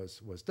thesis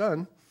was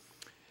done.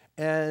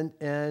 And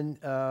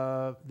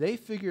they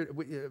figured,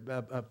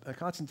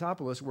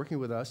 Konstantopoulos, working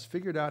with us,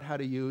 figured out how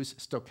to use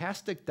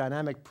stochastic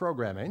dynamic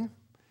programming.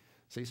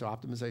 See, so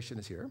optimization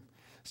is here.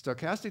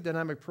 Stochastic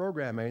dynamic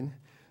programming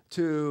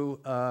to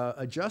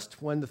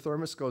adjust when the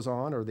thermos goes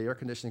on or the air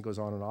conditioning goes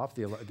on and off,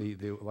 the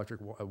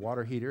electric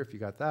water heater, if you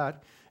got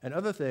that, and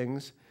other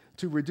things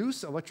to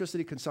reduce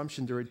electricity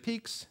consumption during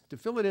peaks, to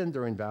fill it in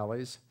during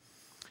valleys.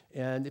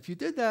 And if we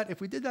did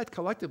that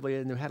collectively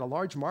and you had a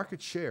large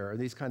market share in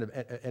these kind of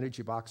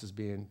energy boxes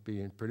being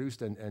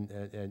produced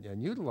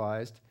and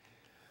utilized,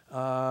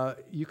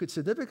 you could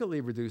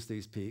significantly reduce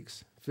these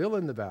peaks, fill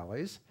in the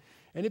valleys,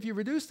 and if you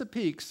reduce the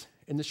peaks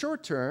in the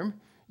short term,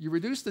 you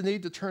reduce the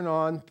need to turn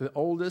on the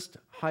oldest,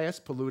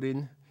 highest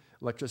polluting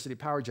electricity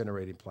power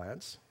generating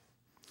plants.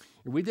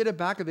 And we did a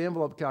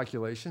back-of-the-envelope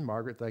calculation.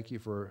 Margaret, thank you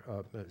for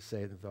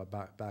saying the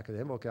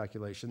back-of-the-envelope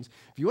calculations.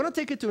 If you want to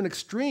take it to an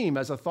extreme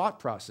as a thought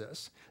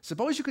process,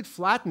 suppose you could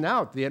flatten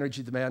out the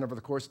energy demand over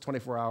the course of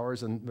 24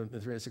 hours and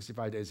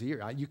 365 days a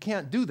year. You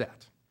can't do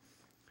that.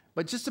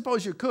 But just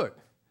suppose you could.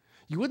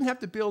 You wouldn't have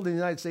to build in the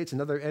United States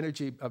another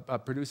energy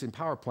producing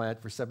power plant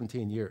for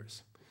 17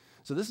 years.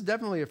 So this is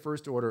definitely a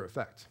first-order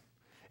effect.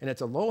 And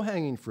it's a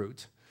low-hanging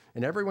fruit.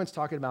 And everyone's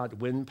talking about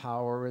wind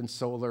power and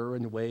solar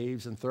and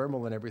waves and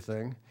thermal and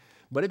everything.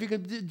 But if you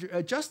could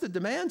adjust the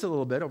demands a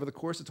little bit over the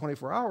course of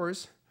 24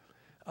 hours,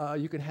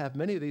 you can have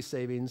many of these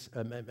savings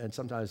and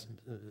sometimes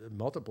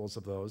multiples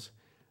of those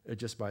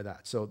just by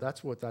that. So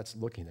that's what that's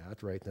looking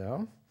at right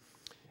now.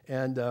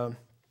 And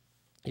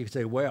you could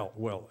say,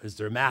 well, is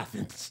there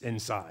math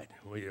inside?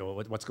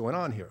 What's going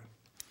on here?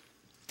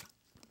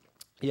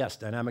 Yes,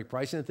 dynamic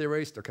pricing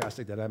theory,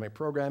 stochastic dynamic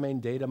programming,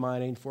 data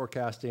mining,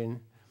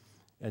 forecasting,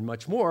 and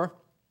much more.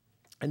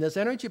 And this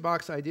energy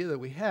box idea that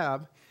we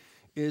have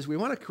is we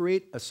want to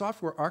create a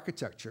software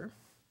architecture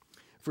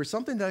for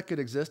something that could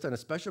exist on a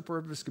special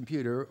purpose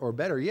computer, or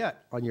better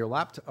yet, on your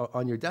laptop,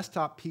 on your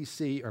desktop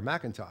PC or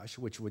Macintosh,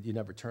 which you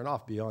never turn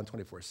off beyond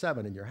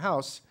 24/7 in your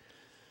house,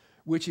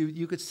 which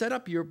you could set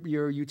up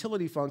your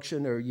utility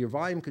function or your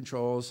volume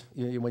controls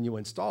when you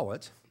install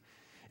it.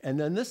 And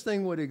then this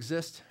thing would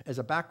exist as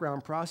a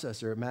background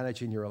processor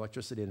managing your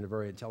electricity in a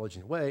very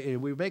intelligent way.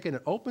 And we make it an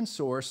open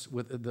source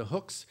with the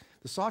hooks,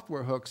 the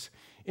software hooks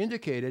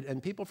indicated,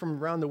 and people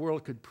from around the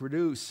world could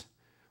produce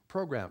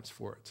programs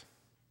for it,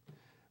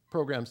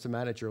 programs to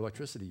manage your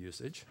electricity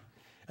usage.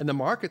 And the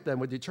market then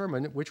would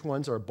determine which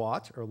ones are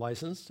bought or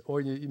licensed,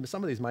 or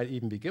some of these might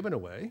even be given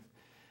away.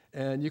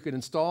 And you could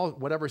install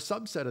whatever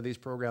subset of these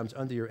programs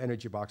under your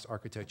energy box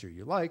architecture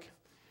you like,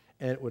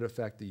 and it would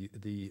affect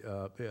the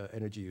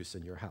energy use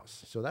in your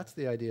house. So that's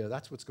the idea.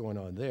 That's what's going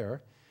on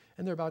there.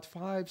 And there are about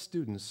 5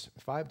 students,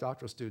 5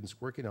 doctoral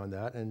students working on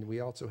that, and we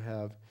also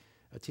have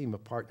a team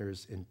of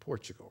partners in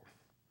Portugal.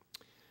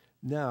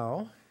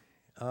 Now,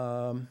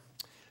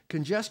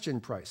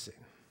 congestion pricing.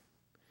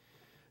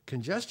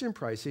 Congestion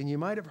pricing, you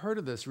might have heard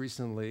of this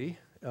recently.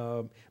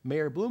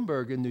 Mayor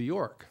Bloomberg in New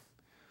York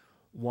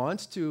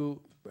wants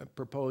to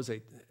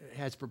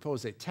has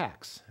proposed a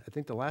tax. I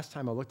think the last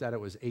time I looked at it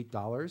was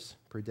 $8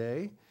 per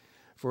day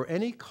for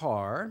any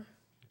car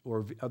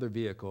or other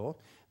vehicle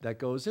that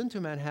goes into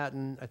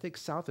Manhattan, I think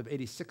south of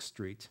 86th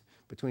Street,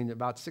 between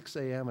about 6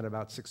 a.m. and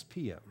about 6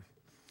 p.m.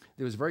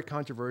 It was very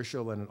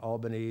controversial, and in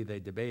Albany they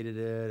debated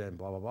it and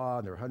blah, blah, blah,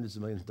 and there were hundreds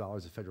of millions of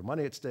dollars of federal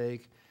money at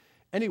stake.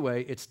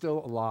 Anyway, it's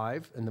still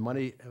alive, and the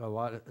money,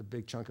 a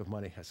big chunk of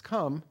money has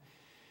come.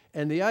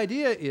 And the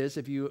idea is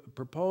if you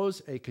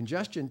propose a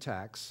congestion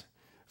tax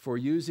for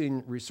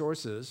using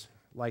resources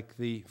like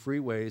the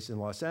freeways in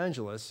Los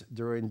Angeles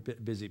during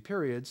busy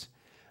periods,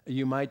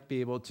 you might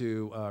be able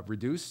to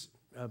reduce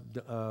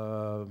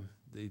the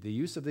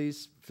use of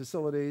these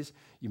facilities.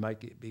 You might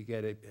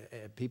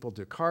get people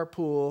to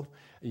carpool.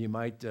 You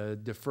might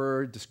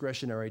defer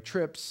discretionary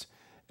trips.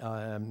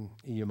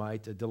 You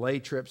might delay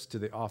trips to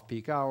the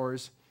off-peak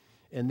hours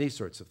and these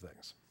sorts of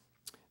things.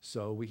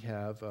 So we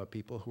have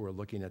people who are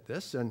looking at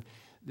this, and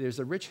there's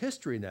a rich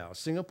history now.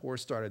 Singapore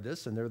started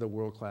this, and they're the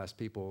world-class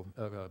people.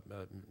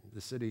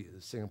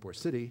 Singapore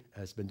City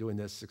has been doing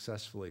this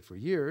successfully for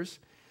years.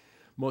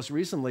 Most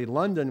recently,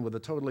 London, with a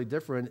totally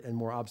different and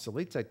more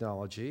obsolete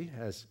technology,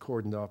 has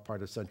cordoned off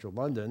part of central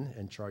London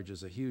and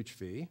charges a huge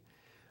fee.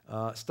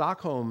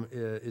 Stockholm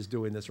is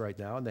doing this right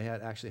now, and they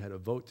actually had a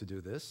vote to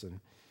do this,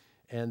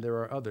 and there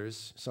are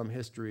others. Some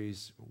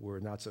histories were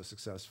not so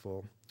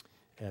successful,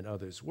 and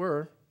others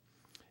were.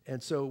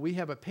 And so we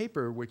have a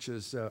paper which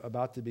is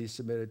about to be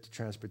submitted to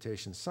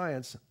Transportation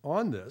Science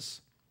on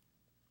this.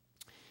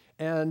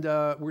 And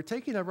we're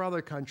taking a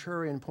rather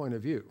contrarian point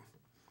of view.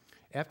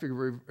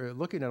 After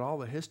looking at all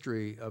the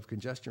history of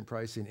congestion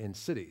pricing in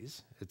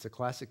cities, it's a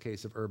classic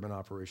case of urban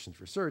operations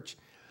research,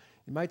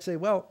 you might say,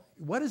 well,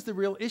 what is the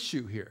real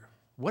issue here?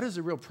 What is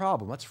the real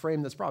problem? Let's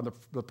frame this problem.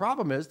 The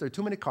problem is there are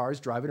too many cars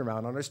driving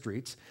around on our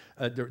streets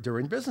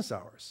during business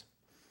hours.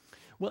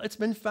 Well, it's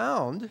been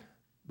found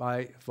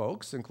by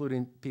folks,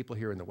 including people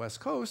here in the West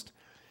Coast,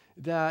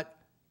 that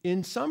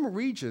in some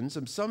regions,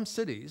 in some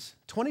cities,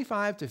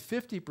 25 to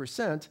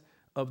 50%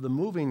 of the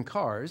moving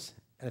cars,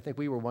 and I think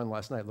we were one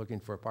last night looking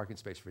for a parking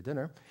space for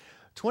dinner,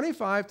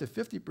 25 to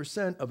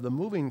 50% of the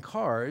moving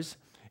cars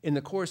in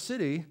the core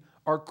city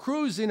are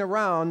cruising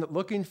around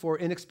looking for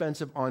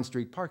inexpensive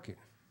on-street parking.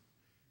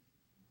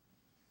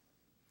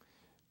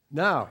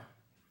 Now,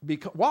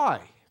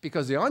 why?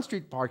 Because the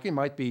on-street parking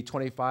might be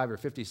 25 or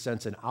 50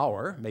 cents an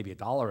hour, maybe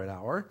 $1 an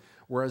hour,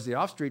 whereas the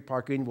off-street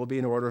parking will be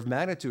an order of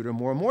magnitude or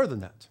more than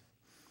that.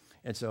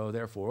 And so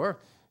therefore,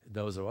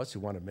 those of us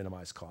who want to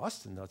minimize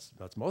costs, and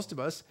that's most of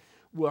us,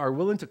 are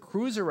willing to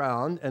cruise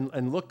around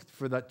and look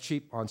for that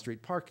cheap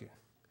on-street parking.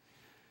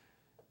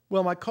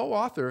 Well, my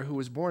co-author, who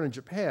was born in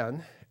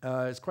Japan,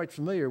 is quite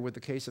familiar with the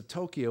case of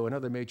Tokyo and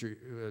other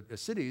major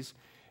cities,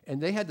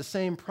 and they had the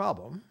same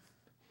problem.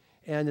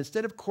 And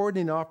instead of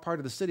cordoning off part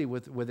of the city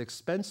with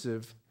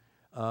expensive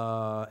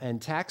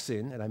and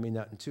taxing, and I mean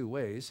that in 2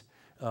 ways,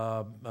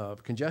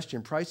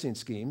 congestion pricing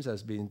schemes,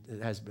 as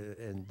has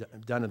been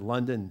done in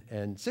London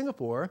and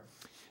Singapore,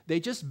 they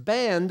just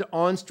banned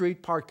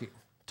on-street parking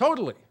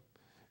totally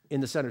in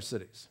the center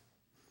cities.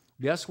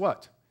 Guess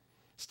what?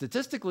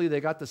 Statistically, they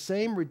got the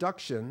same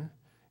reduction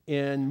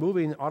in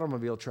moving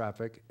automobile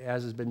traffic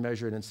as has been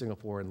measured in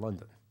Singapore and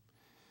London.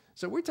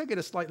 So we're taking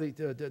a slightly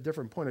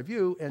different point of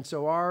view, and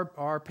so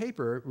our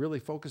paper really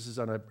focuses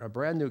on a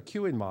brand new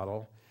queuing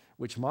model,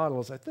 which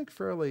models, I think,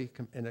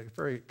 in a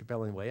very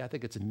compelling way. I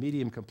think it's a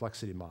medium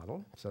complexity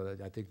model, so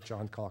I think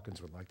John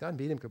Calkins would like that,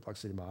 medium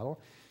complexity model,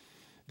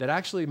 that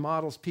actually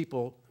models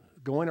people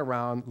going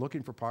around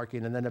looking for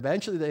parking, and then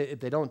eventually, if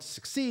they don't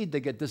succeed, they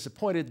get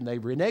disappointed, and they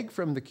renege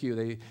from the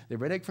queue. They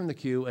renege from the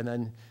queue and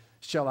then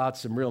shell out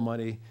some real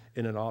money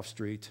in an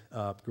off-street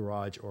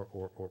garage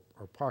or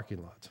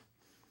parking lot.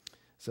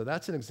 So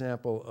that's an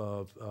example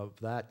of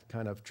that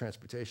kind of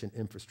transportation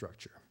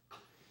infrastructure.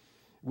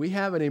 We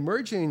have an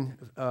emerging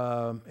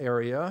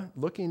area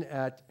looking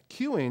at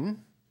queuing.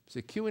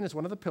 So queuing is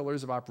one of the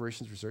pillars of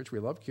operations research. We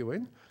love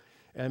queuing.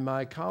 And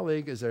my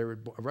colleague is a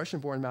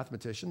Russian-born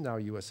mathematician, now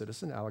a U.S.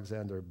 citizen,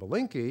 Alexander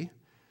Belinky,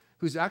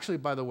 who's actually,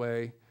 by the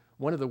way,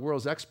 one of the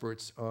world's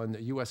experts on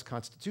the U.S.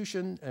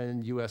 Constitution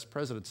and U.S.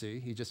 presidency.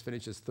 He just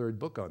finished his 3rd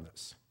book on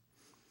this.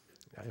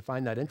 I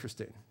find that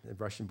interesting, a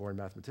Russian-born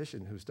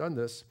mathematician who's done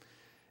this.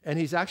 And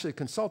he's actually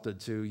consulted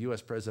to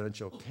US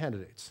presidential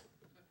candidates.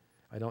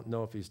 I don't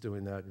know if he's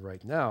doing that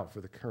right now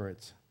for the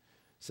current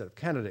set of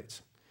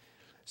candidates.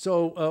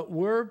 So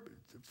we're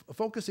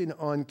focusing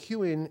on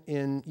queuing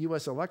in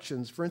US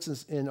elections. For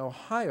instance, in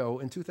Ohio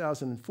in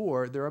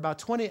 2004, there are about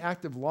 20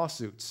 active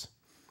lawsuits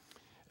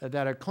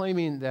that are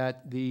claiming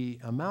that the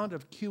amount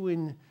of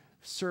queuing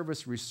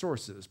service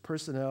resources,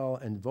 personnel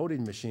and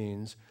voting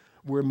machines,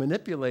 were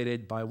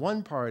manipulated by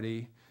one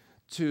party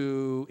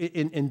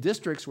in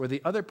districts where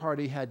the other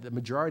party had the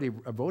majority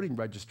of voting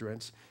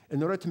registrants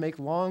in order to make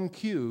long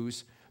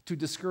queues to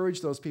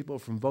discourage those people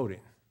from voting.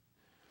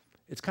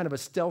 It's kind of a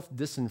stealth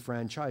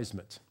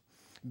disenfranchisement.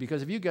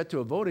 Because if you get to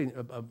a voting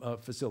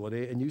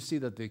facility and you see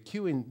that the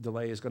queuing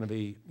delay is going to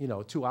be,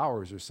 2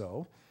 hours or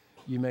so,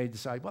 you may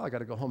decide, well, I got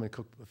to go home and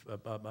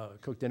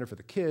cook dinner for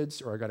the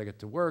kids, or I got to get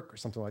to work, or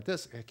something like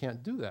this. I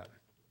can't do that.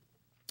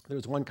 There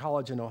was one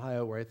college in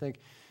Ohio where I think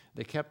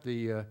they kept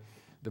the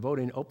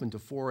voting open to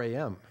 4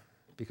 a.m.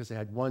 because they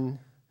had one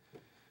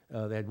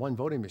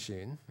voting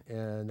machine,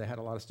 and they had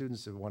a lot of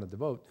students who wanted to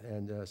vote,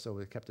 and so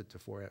they kept it to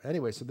 4 a.m.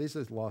 Anyway, so these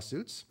are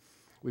lawsuits.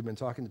 We've been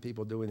talking to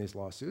people doing these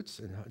lawsuits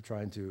and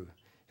trying to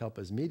help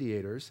as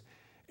mediators.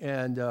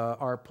 And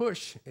our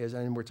push is,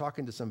 and we're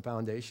talking to some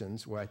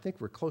foundations where I think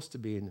we're close to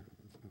being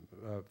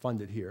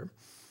funded here,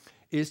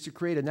 is to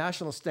create a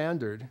national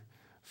standard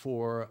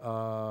for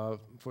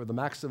the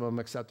maximum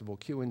acceptable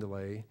queuing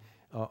delay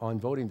on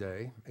voting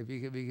day. If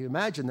you can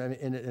imagine,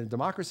 in a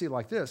democracy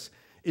like this,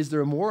 is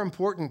there a more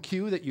important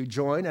queue that you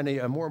join and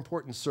a more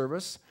important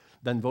service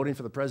than voting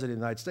for the President of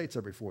the United States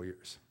every 4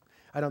 years?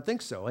 I don't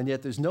think so. And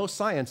yet there's no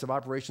science of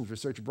operations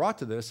research brought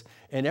to this,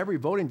 and every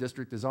voting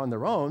district is on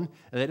their own,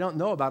 and they don't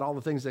know about all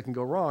the things that can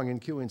go wrong in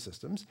queuing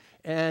systems.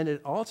 And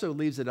it also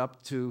leaves it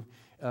up to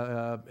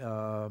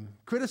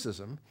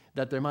criticism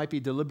that there might be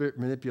deliberate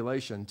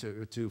manipulation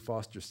to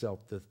foster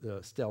stealth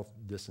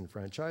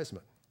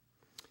disenfranchisement.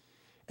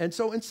 And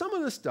so in some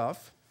of this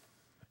stuff,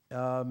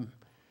 and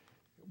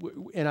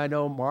I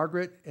know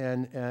Margaret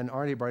and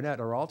Arnie Barnett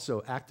are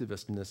also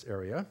activists in this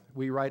area.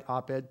 We write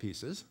op-ed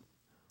pieces.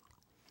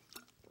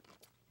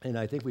 And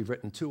I think we've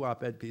written 2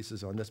 op-ed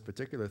pieces on this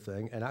particular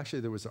thing. And actually,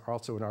 there was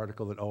also an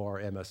article at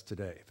ORMS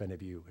Today, if any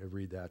of you have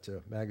read that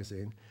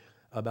magazine,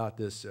 about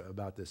this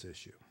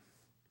issue.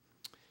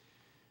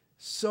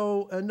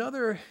 So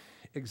another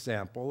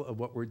example of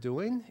what we're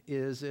doing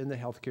is in the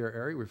healthcare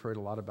area. We've heard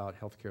a lot about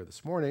healthcare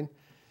this morning.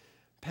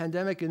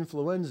 Pandemic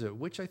influenza,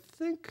 which I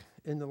think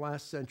in the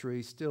last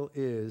century still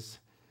is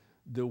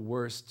the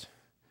worst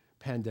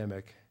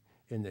pandemic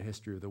in the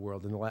history of the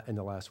world in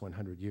the last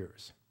 100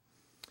 years.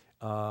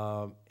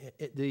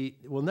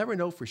 We'll never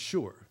know for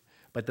sure,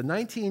 but the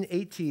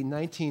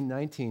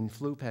 1918-1919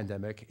 flu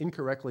pandemic,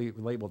 incorrectly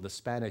labeled the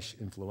Spanish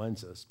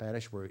influenza.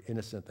 Spanish were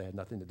innocent, they had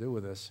nothing to do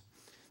with this.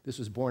 This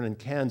was born in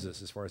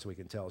Kansas, as far as we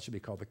can tell. It should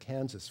be called the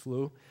Kansas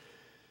flu.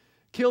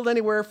 Killed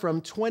anywhere from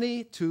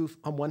 20 to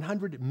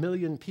 100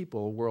 million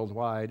people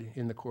worldwide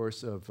in the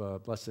course of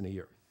less than a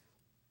year.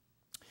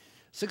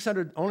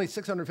 Only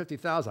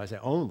 650,000, I say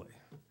only.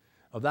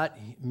 Of that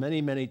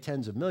many, many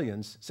tens of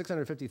millions,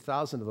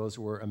 650,000 of those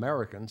were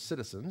American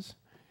citizens.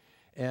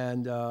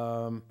 And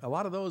a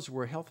lot of those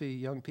were healthy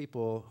young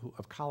people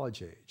of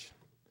college age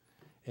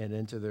and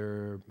into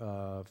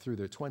through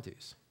their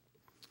 20s.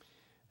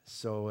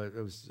 So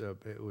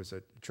it was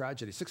a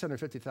tragedy.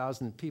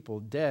 650,000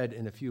 people dead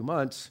in a few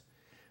months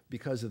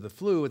because of the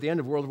flu. At the end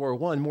of World War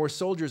I, more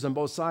soldiers on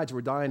both sides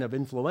were dying of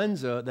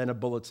influenza than of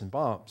bullets and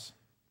bombs.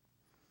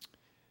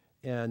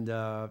 And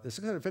the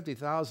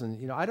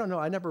 650,000, I don't know,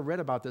 I never read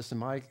about this in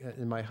my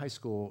high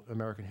school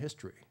American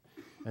history.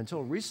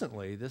 Until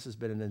recently, this has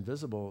been an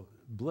invisible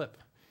blip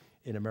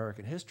in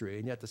American history,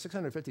 and yet the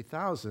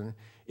 650,000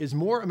 is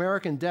more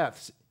American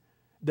deaths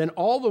than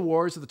all the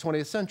wars of the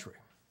 20th century.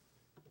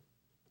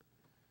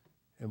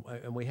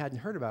 And we hadn't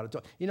heard about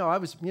it.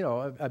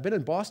 I've been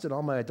in Boston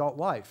all my adult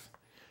life.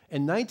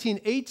 And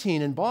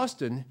 1918 in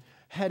Boston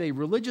had a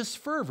religious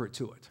fervor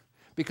to it,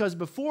 because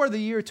before the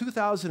year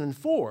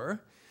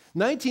 2004,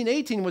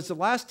 1918 was the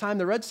last time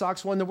the Red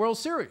Sox won the World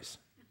Series.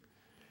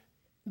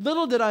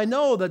 Little did I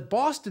know that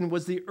Boston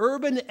was the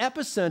urban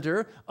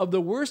epicenter of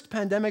the worst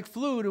pandemic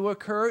flu to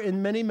occur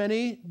in many,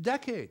 many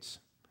decades,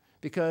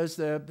 because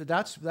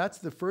that's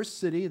the first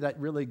city that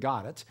really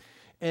got it.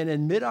 And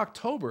in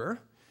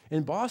mid-October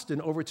in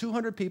Boston, over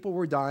 200 people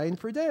were dying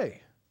per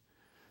day.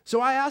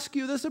 So I ask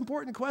you this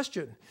important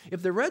question.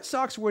 If the Red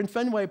Sox were in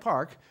Fenway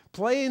Park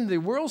playing the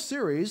World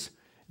Series,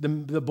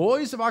 the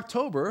boys of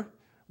October,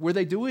 were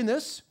they doing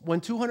this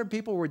when 200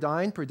 people were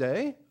dying per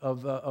day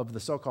of the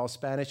so-called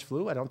Spanish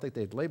flu? I don't think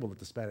they'd labeled it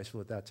the Spanish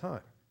flu at that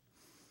time.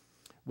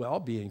 Well,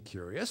 being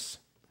curious,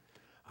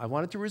 I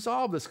wanted to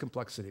resolve this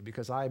complexity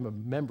because I'm a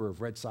member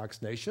of Red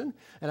Sox Nation,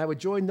 and I would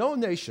join no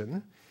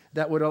nation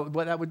that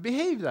would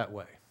behave that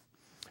way.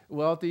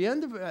 Well, at the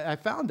end of it, I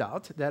found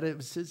out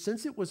that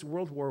since it was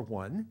World War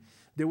I,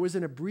 there was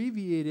an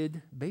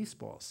abbreviated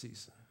baseball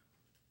season.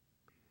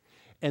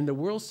 And the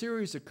World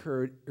Series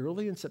occurred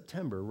early in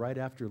September, right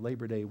after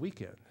Labor Day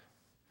weekend.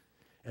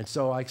 And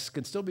so I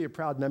can still be a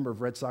proud member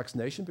of Red Sox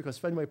Nation because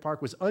Fenway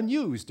Park was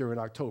unused during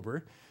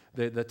October,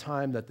 the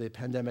time that the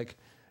pandemic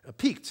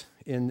peaked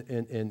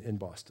in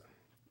Boston.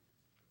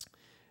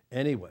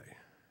 Anyway,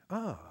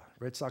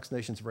 Red Sox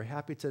Nation's very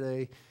happy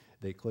today.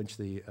 They clinched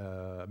the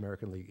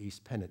American League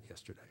East pennant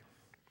yesterday.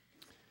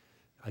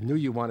 I knew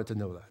you wanted to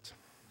know that.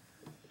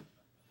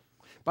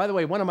 By the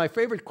way, one of my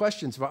favorite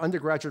questions for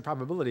undergraduate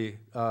probability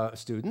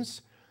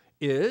students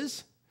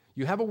is,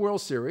 you have a World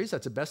Series,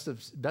 that's a best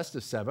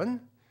of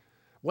 7.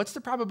 What's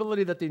the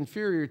probability that the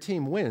inferior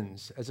team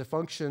wins as a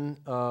function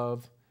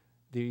of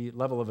the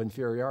level of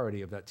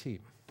inferiority of that team?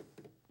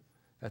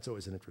 That's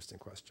always an interesting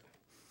question.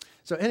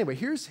 So anyway,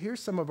 here's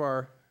some of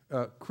our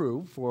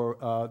crew for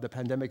the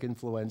pandemic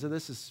influenza.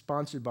 This is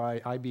sponsored by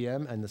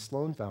IBM and the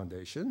Sloan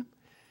Foundation.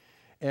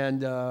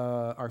 And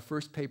our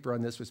first paper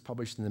on this was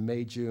published in the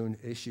May-June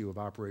issue of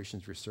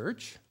Operations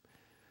Research.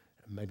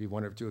 Maybe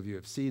one or two of you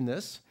have seen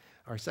this.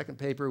 Our second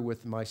paper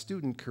with my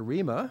student,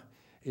 Karima,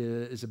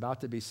 is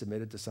about to be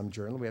submitted to some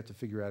journal. We have to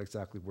figure out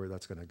exactly where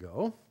that's going to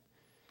go.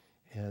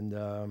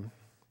 And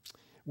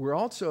we're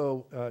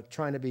also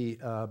trying to be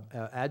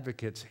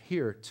advocates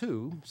here,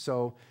 too.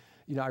 So,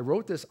 I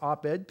wrote this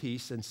op-ed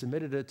piece and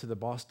submitted it to the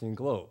Boston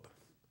Globe.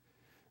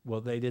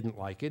 Well, they didn't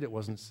like it. It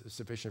wasn't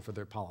sufficient for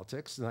their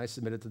politics. And I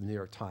submitted it to the New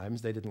York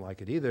Times. They didn't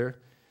like it either.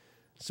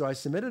 So I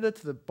submitted it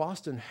to the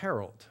Boston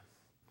Herald,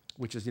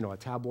 which is, a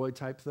tabloid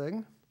type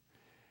thing.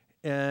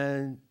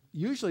 And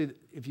usually,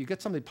 if you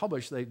get something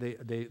published,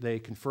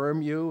 they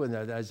confirm you, and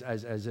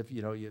as if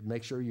you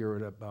make sure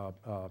you're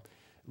a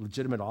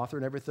legitimate author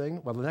and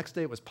everything. Well, the next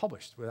day it was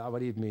published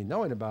without even me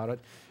knowing about it,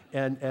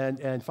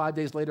 and 5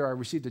 days later I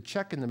received a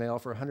check in the mail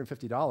for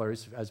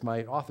 $150 as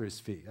my author's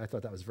fee. I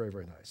thought that was very,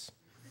 very nice,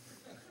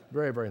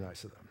 very, very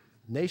nice of them.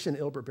 Nation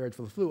ill prepared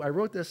for the flu. I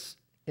wrote this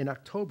in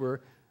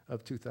October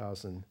of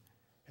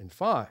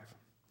 2005.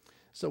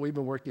 So we've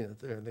been working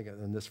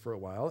on this for a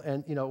while.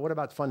 And, what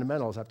about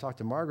fundamentals? I've talked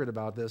to Margaret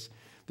about this.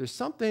 There's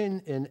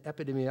something in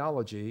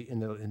epidemiology, in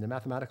the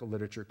mathematical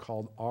literature,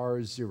 called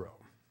R0.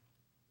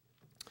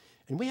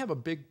 And we have a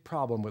big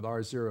problem with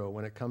R0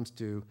 when it comes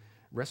to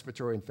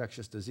respiratory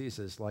infectious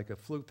diseases like a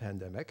flu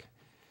pandemic.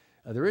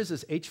 There is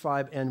this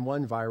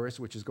H5N1 virus,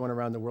 which is going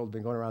around the world,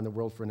 been going around the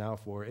world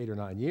for 8 or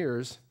 9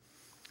 years.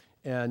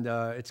 And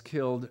it's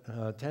killed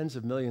tens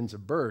of millions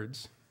of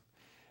birds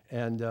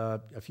and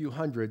a few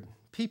hundred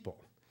people.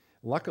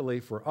 Luckily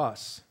for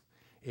us,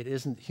 it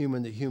isn't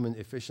human-to-human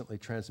efficiently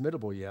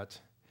transmittable yet.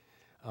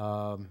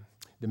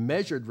 The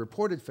measured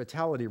reported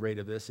fatality rate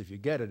of this, if you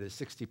get it, is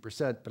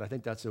 60%, but I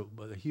think that's a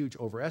huge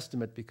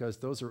overestimate because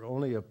those are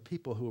only of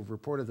people who have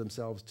reported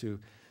themselves to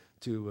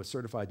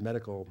certified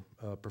medical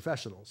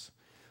professionals.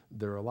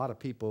 There are a lot of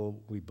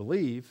people, we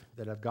believe,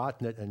 that have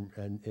gotten it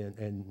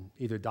and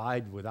either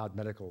died without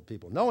medical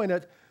people knowing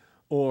it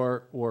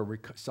or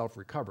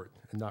self-recovered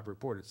and not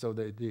reported. So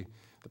the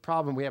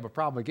problem, we have a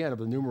problem again of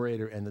the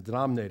numerator and the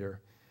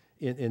denominator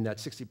in that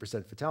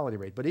 60% fatality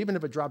rate. But even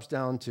if it drops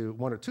down to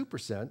 1 or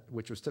 2%,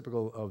 which was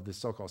typical of the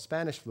so-called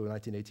Spanish flu in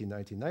 1918,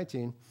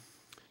 1919,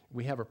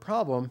 we have a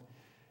problem.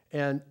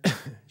 And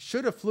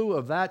should a flu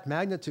of that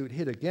magnitude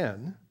hit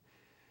again,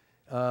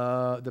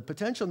 the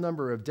potential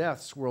number of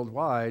deaths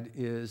worldwide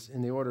is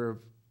in the order of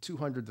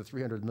 200 to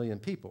 300 million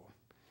people,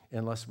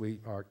 unless we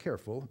are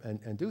careful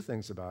and do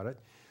things about it.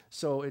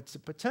 So it's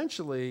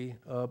potentially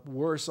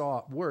worse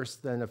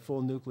than a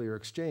full nuclear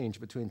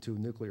exchange between two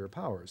nuclear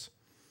powers.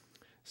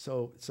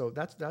 So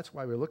that's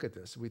why we look at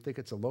this. We think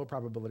it's a low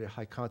probability,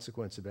 high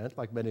consequence event,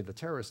 like many of the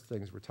terrorist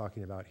things we're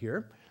talking about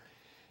here.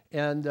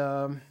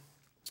 And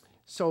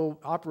so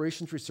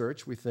operations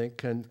research, we think,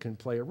 can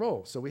play a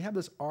role. So we have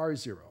this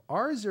R0.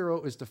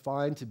 R0 is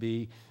defined to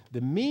be the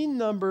mean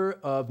number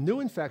of new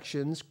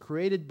infections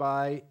created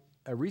by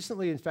a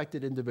recently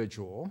infected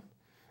individual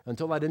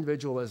until that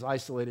individual is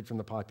isolated from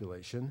the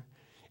population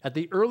at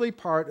the early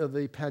part of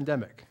the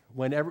pandemic,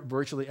 when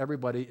virtually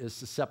everybody is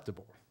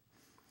susceptible.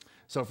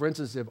 So for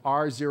instance, if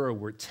R0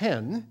 were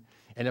 10,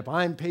 and if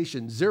I'm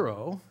patient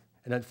 0,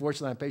 and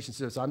unfortunately I'm patient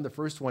 0, so I'm the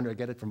first one to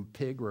get it from a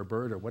pig or a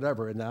bird or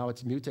whatever, and now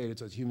it's mutated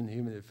so it's human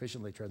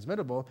efficiently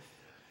transmittable,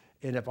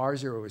 and if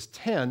R0 is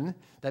 10,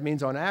 that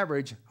means on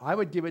average, I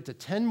would give it to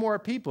 10 more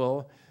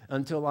people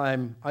until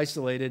I'm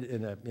isolated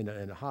in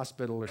a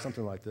hospital or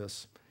something like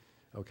this,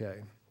 okay?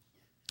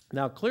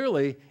 Now,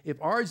 clearly, if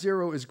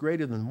R0 is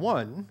greater than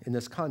 1 in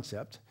this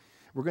concept,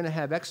 we're going to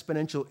have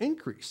exponential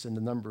increase in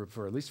the number,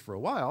 for at least for a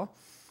while,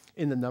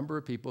 in the number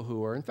of people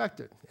who are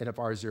infected. And if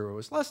R0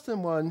 is less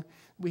than 1,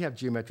 we have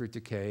geometric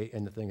decay,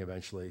 and the thing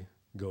eventually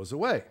goes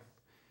away.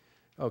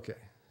 Okay,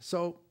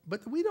 so,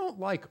 but we don't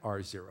like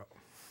R0.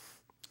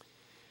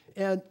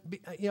 And,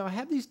 I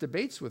have these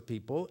debates with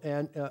people,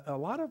 and a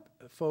lot of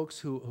folks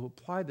who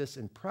apply this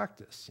in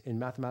practice, in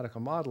mathematical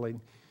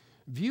modeling,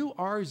 view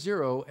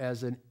R0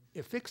 as a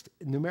fixed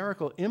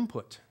numerical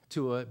input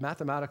to a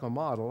mathematical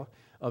model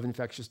of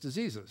infectious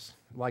diseases,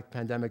 like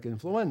pandemic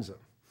influenza.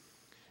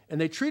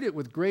 And they treat it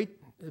with great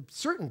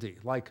certainty,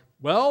 like,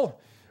 well,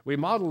 We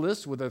modeled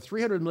this with a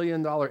 $300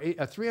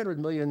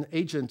 million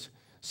agent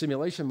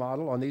simulation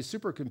model on these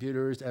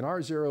supercomputers, and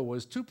R0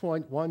 was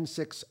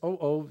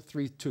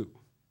 2.160032.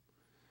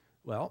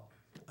 Well,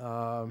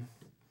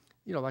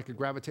 like a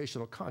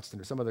gravitational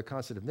constant or some other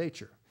constant of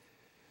nature.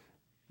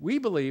 We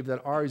believe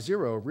that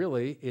R0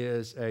 really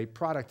is a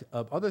product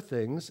of other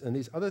things, and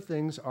these other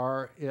things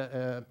are,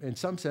 in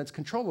some sense,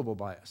 controllable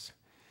by us.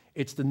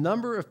 It's the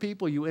number of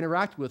people you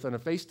interact with on a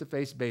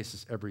face-to-face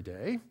basis every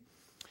day,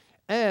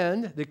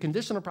 and the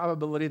conditional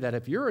probability that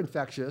if you're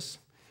infectious,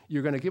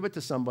 you're going to give it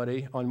to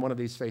somebody on one of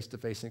these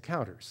face-to-face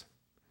encounters.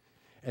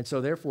 And so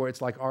therefore,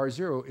 it's like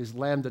R0 is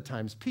lambda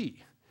times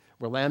P,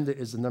 where lambda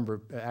is the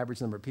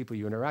average number of people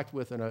you interact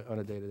with on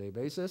a day-to-day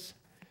basis,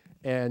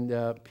 and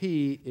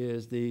P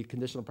is the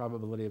conditional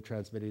probability of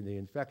transmitting the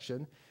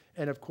infection.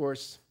 And of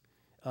course,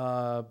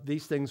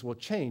 these things will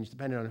change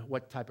depending on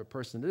what type of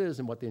person it is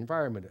and what the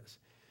environment is.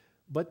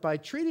 But by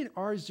treating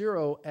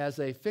R0 as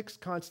a fixed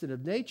constant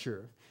of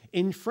nature,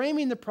 in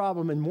framing the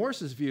problem in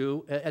Morse's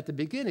view at the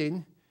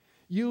beginning,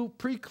 you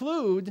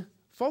preclude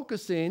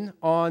focusing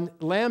on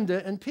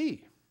lambda and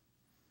P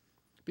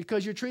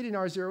because you're treating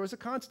R0 as a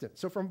constant.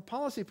 So from a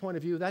policy point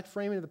of view, that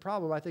framing of the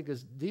problem, I think,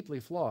 is deeply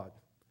flawed.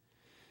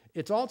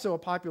 It's also a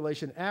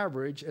population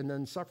average and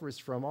then suffers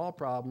from all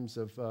problems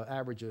of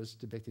averages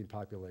depicting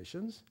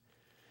populations.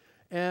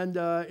 And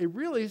it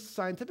really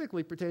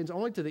scientifically pertains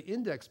only to the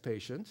index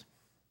patient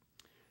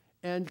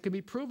and can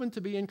be proven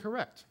to be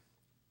incorrect.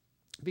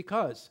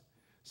 Because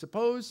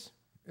suppose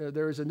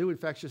there is a new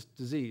infectious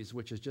disease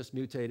which has just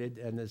mutated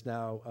and is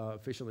now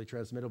officially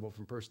transmittable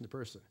from person to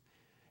person.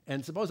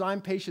 And suppose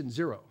I'm patient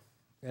 0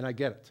 and I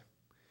get it.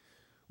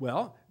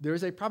 Well,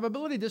 there's a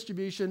probability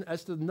distribution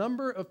as to the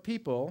number of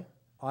people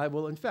I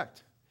will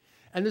infect.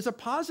 And there's a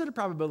positive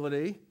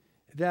probability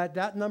that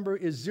that number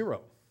is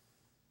 0.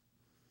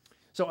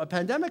 So a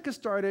pandemic has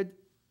started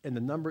and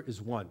the number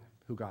is 1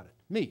 who got it,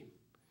 me.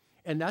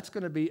 And that's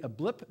going to be a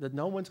blip that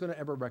no one's going to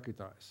ever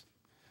recognize.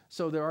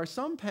 So there are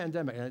some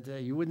pandemics,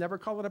 and you would never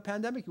call it a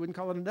pandemic, you wouldn't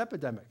call it an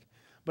epidemic.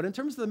 But in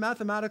terms of the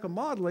mathematical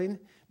modeling,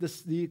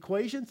 the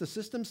equations, the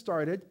system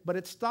started, but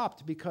it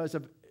stopped because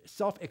of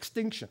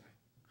self-extinction.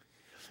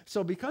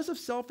 So because of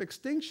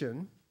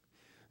self-extinction,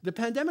 the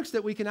pandemics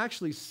that we can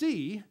actually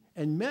see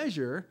and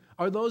measure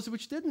are those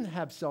which didn't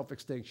have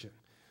self-extinction.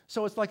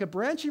 So it's like a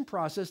branching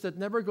process that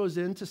never goes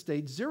into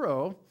state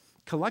 0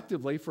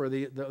 collectively for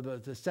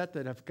the set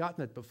that have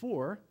gotten it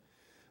before.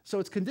 So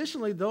it's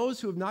conditionally those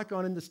who have not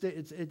gone into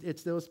state,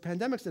 it's those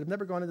pandemics that have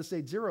never gone into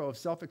state 0 of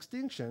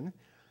self-extinction.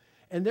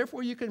 And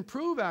therefore you can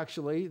prove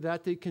actually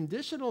that the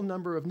conditional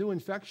number of new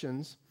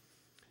infections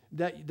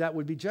that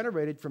would be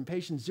generated from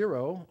patient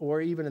 0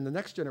 or even in the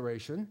next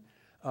generation,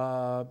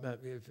 the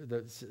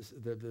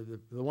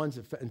ones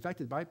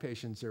infected by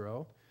patient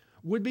 0,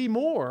 would be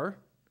more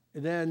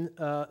than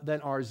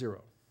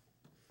R0.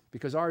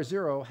 Because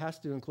R0 has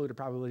to include a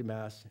probability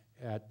mass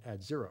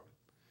at 0.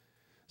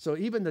 So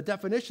even the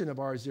definition of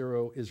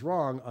R0 is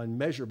wrong on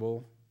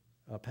measurable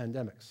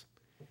pandemics.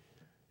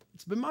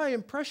 It's been my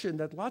impression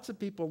that lots of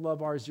people love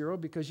R0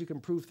 because you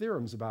can prove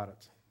theorems about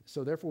it.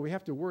 So therefore, we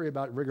have to worry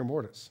about rigor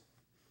mortis.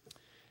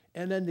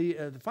 And then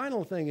the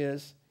final thing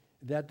is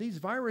that these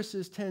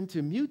viruses tend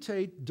to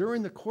mutate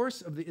during the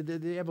course of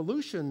the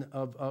evolution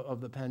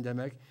of the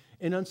pandemic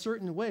in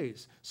uncertain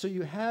ways. So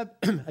you have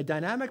a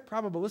dynamic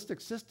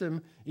probabilistic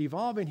system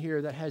evolving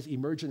here that has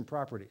emergent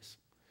properties.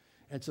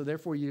 And so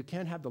therefore you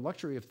can't have the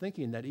luxury of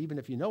thinking that even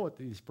if you know what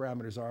these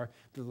parameters are,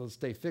 they'll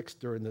stay fixed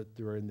during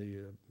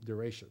the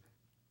duration.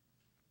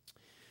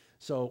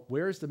 So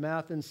where's the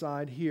math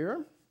inside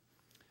here?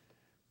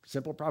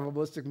 Simple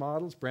probabilistic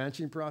models,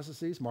 branching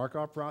processes,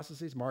 Markov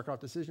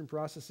decision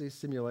processes,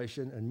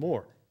 simulation, and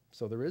more.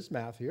 So there is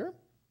math here,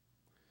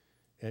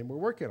 and we're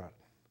working on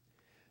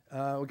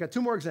it. We've got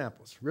 2 more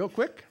examples. Real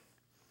quick,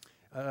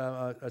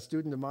 a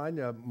student of mine,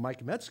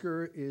 Mike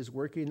Metzger, is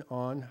working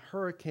on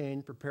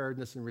hurricane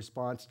preparedness and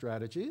response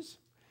strategies.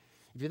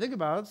 If you think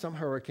about it, some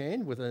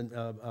hurricane with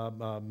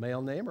a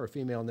male name or a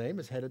female name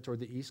is headed toward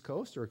the East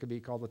Coast, or it could be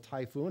called a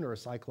typhoon or a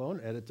cyclone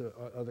headed to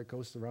other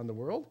coasts around the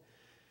world.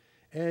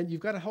 And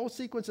you've got a whole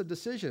sequence of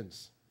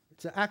decisions.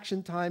 It's an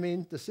action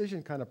timing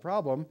decision kind of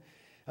problem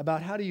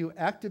about how do you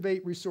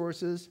activate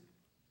resources,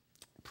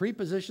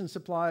 pre-position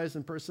supplies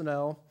and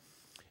personnel,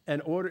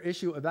 and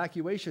issue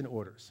evacuation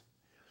orders.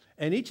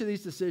 And each of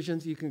these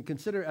decisions you can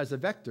consider as a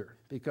vector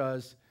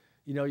because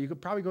you could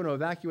probably go to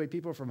evacuate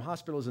people from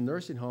hospitals and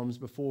nursing homes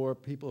before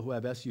people who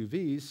have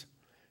SUVs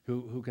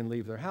who can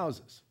leave their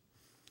houses.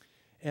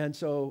 And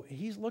so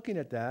he's looking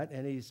at that,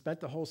 and he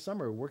spent the whole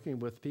summer working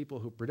with people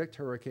who predict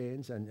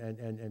hurricanes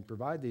and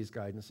provide these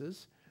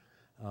guidances.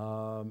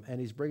 And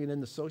he's bringing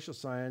in the social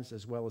science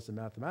as well as the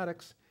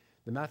mathematics.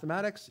 The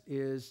mathematics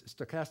is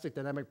stochastic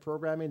dynamic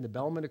programming, the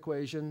Bellman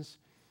equations.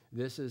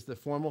 This is the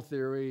formal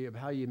theory of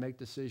how you make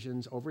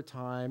decisions over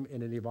time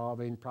in an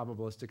evolving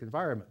probabilistic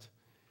environment.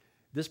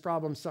 This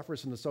problem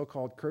suffers from the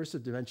so-called curse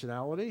of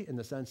dimensionality in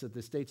the sense that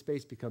the state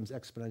space becomes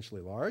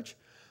exponentially large.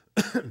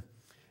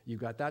 You've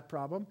got that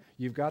problem.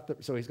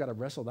 So he's got to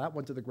wrestle that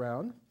one to the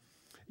ground.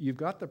 you've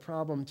got the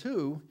problem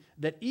too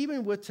that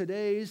even with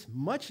today's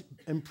much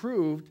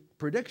improved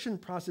prediction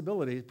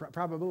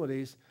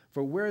probabilities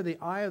for where the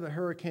eye of the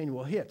hurricane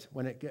will hit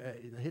when it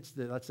hits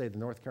let's say the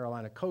North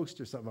Carolina coast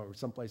or something, or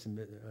someplace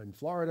in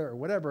Florida or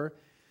whatever,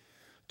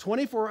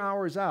 24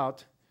 hours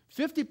out,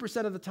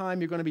 50% of the time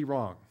you're going to be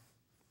wrong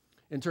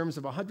in terms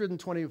of a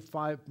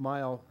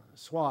 125-mile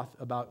swath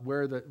about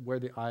where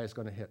the eye is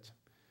going to hit.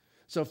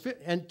 So,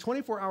 and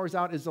 24 hours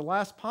out is the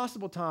last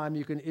possible time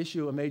you can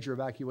issue a major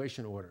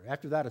evacuation order.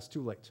 After that, it's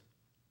too late.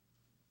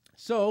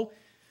 So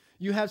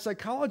you have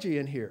psychology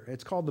in here.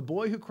 It's called the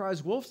boy who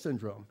cries wolf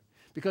syndrome,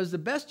 because the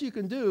best you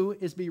can do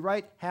is be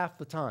right half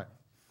the time.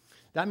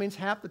 That means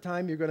half the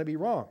time you're going to be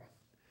wrong.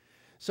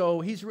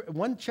 So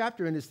one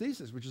chapter in his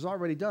thesis, which is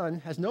already done,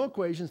 has no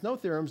equations, no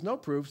theorems, no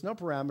proofs, no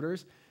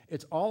parameters.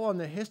 It's all on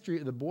the history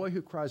of the boy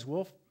who cries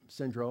wolf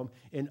syndrome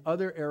in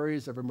other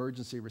areas of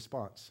emergency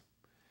response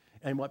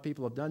and what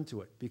people have done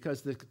to it.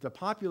 Because the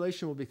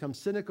population will become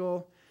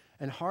cynical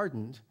and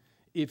hardened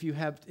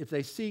if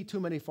they see too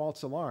many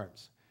false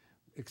alarms.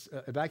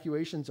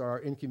 Evacuations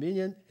are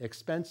inconvenient,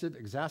 expensive,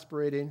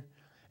 exasperating,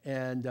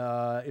 and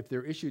if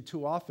they're issued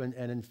too often,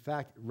 and in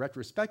fact,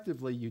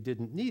 retrospectively, you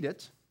didn't need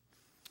it,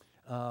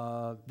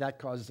 that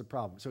causes a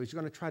problem. So he's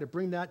going to try to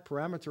bring that,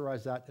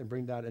 parameterize that, and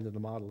bring that into the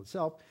model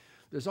itself.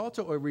 There's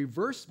also a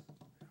reverse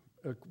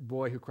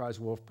boy who cries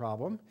wolf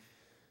problem.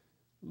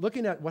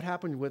 Looking at what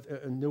happened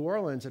with New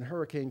Orleans and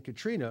Hurricane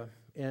Katrina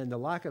and the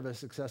lack of a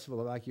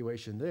successful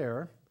evacuation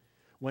there,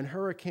 when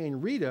Hurricane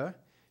Rita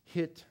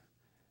hit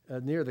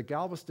near the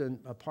Galveston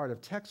part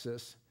of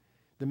Texas,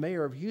 the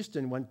mayor of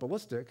Houston went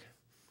ballistic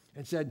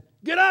and said,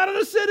 "Get out of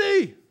the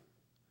city!"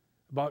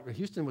 But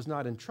Houston was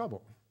not in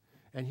trouble,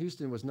 and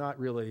Houston was not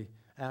really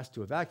asked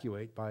to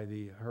evacuate by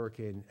the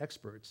hurricane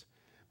experts,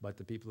 but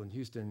the people in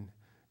Houston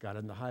got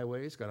on the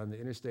highways, got on the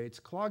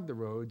interstates, clogged the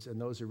roads, and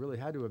those who really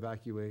had to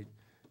evacuate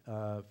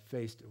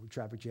faced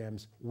traffic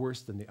jams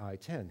worse than the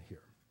I-10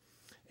 here.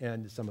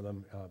 And some of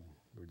them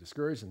were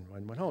discouraged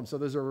and went home. So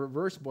there's a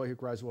reverse boy who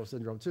cries wolf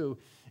syndrome too,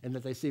 and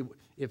that they see,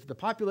 if the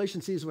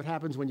population sees what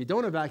happens when you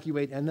don't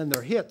evacuate and then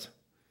they're hit,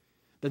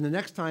 then the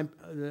next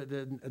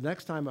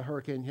time a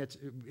hurricane hits,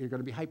 you're going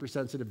to be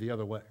hypersensitive the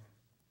other way.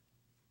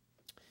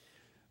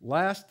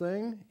 Last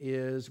thing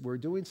is we're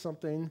doing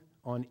something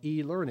on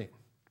e-learning.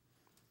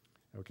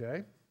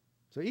 Okay?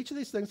 So each of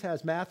these things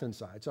has math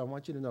inside, so I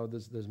want you to know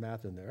there's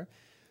math in there.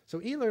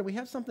 So e-learning, we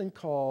have something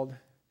called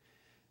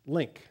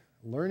LINC,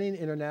 Learning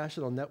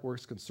International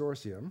Networks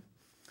Consortium.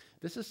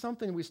 This is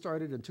something we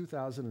started in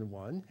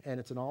 2001, and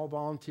it's an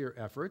all-volunteer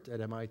effort at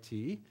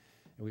MIT,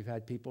 and we've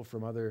had people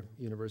from other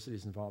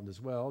universities involved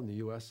as well, in the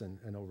US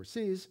and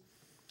overseas.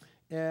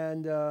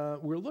 And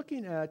we're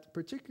looking at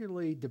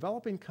particularly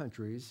developing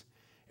countries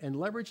and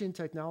leveraging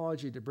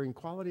technology to bring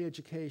quality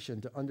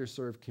education to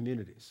underserved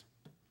communities,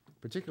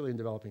 particularly in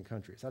developing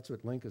countries. That's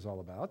what LINC is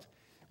all about.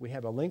 We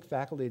have a LINC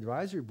faculty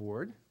advisory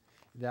board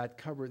that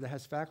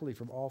has faculty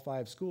from all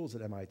 5 schools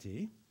at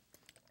MIT.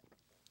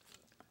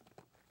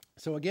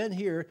 So again,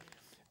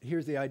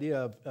 here's the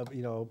idea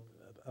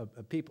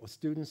of people,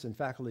 students and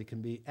faculty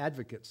can be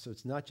advocates. So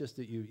it's not just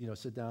that you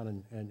sit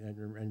down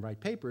and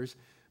write papers,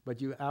 but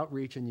you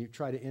outreach and you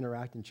try to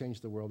interact and change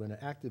the world in an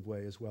active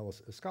way as well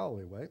as a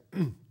scholarly way.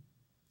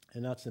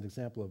 And that's an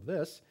example of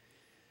this.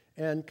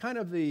 And kind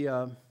of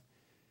the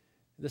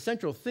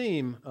central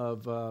theme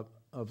of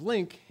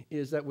LINC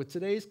is that with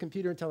today's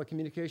computer and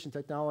telecommunication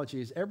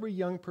technologies, every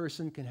young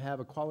person can have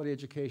a quality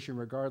education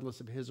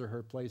regardless of his or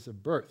her place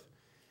of birth.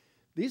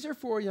 These are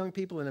 4 young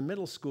people in a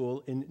middle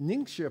school in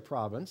Ningxia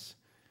province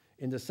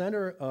in the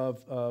center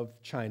of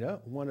China,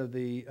 one of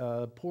the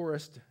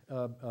poorest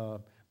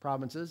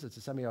provinces. It's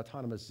a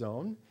semi-autonomous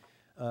zone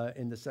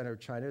in the center of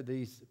China.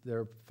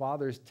 Their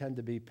fathers tend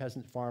to be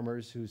peasant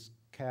farmers whose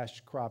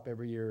cash crop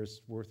every year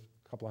is worth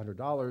a couple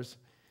 $100.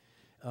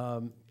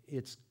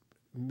 It's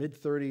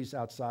mid-30s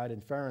outside in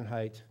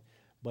Fahrenheit,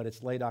 but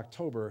it's late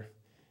October,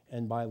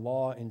 and by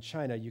law in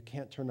China, you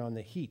can't turn on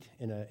the heat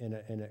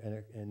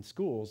in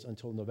schools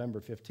until November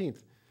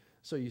 15th.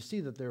 So you see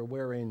that they're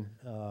wearing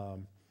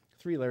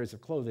 3 layers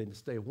of clothing to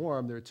stay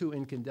warm. There are 2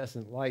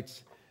 incandescent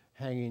lights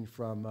hanging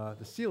from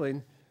the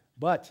ceiling,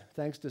 but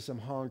thanks to some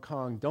Hong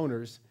Kong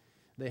donors,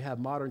 they have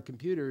modern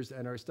computers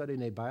and are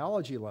studying a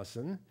biology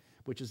lesson,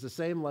 which is the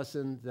same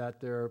lesson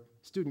that their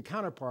student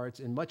counterparts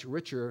in much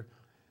richer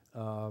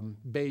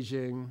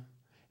Beijing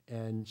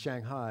and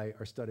Shanghai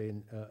are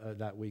studying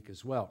that week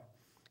as well.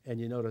 And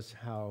you notice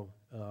how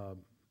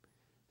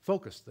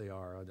focused they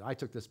are. I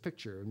took this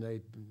picture,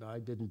 and I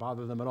didn't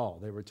bother them at all.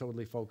 They were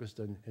totally focused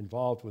and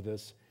involved with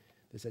this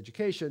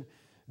education.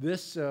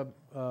 This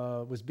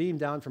was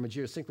beamed down from a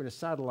geosynchronous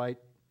satellite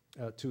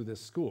to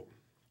this school.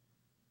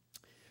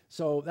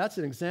 So that's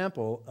an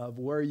example of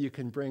where you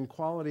can bring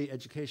quality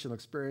educational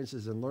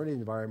experiences and learning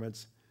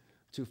environments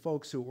to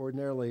folks who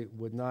ordinarily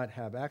would not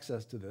have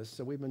access to this.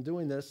 So we've been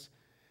doing this,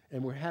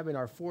 and we're having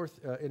our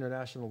 4th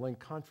International LINC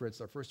conference,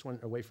 our first one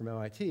away from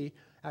MIT,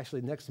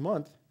 actually next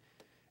month,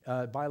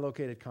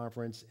 bilocated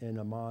conference in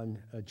Amman,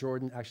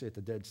 Jordan, actually at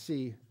the Dead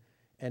Sea,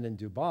 and in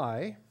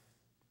Dubai.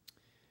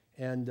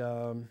 And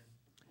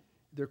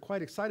they're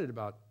quite excited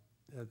about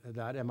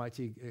that,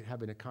 MIT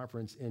having a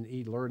conference in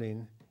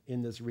e-learning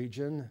in this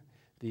region.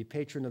 The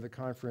patron of the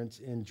conference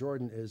in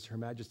Jordan is Her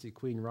Majesty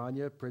Queen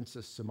Rania,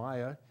 Princess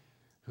Sumaya,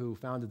 who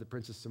founded the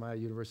Princess Sumaya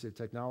University of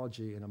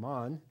Technology in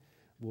Amman,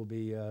 will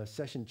be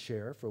session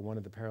chair for one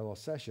of the parallel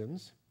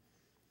sessions.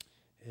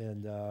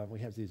 And we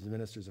have these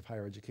ministers of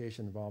higher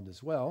education involved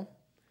as well.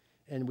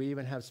 And we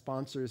even have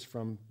sponsors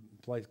from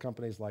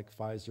companies like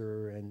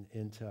Pfizer and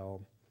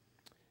Intel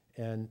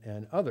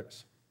and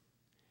others.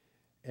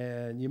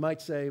 And you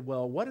might say,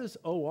 well, what does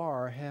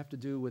OR have to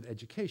do with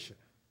education?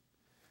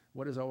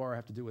 What does OR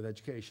have to do with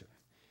education?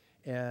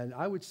 And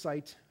I would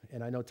cite,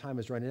 and I know time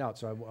is running out,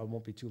 so I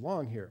won't be too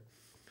long here,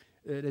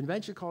 an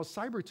invention called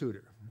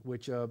CyberTutor,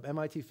 which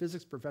MIT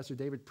physics professor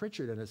David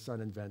Pritchard and his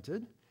son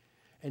invented.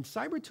 And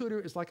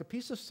CyberTutor is like a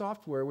piece of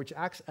software which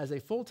acts as a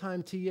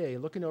full-time TA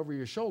looking over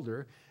your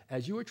shoulder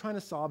as you are trying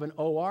to solve an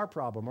OR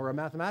problem or a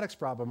mathematics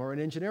problem or an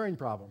engineering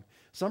problem.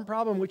 Some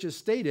problem which is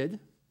stated,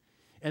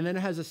 and then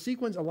it has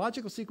a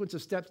logical sequence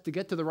of steps to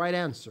get to the right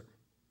answer.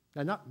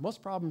 Now,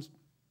 most problems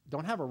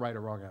don't have a right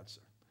or wrong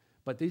answer,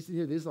 but these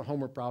are the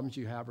homework problems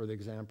you have or the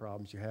exam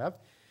problems you have.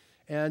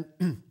 And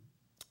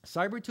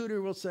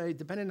CyberTutor will say,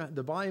 depending on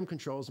the volume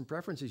controls and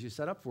preferences you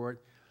set up for it,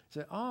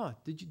 say,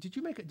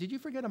 did you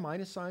forget a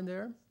minus sign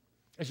there?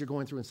 As you're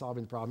going through and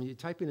solving the problem, you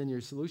type in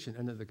your solution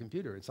into the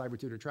computer, and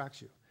CyberTutor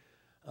tracks you.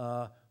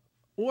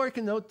 Or it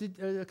can note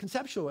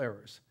conceptual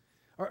errors.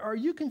 Are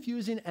you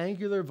confusing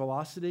angular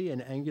velocity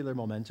and angular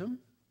momentum?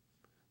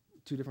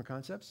 Two different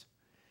concepts.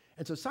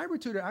 And so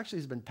CyberTutor actually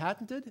has been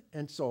patented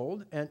and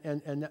sold,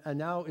 and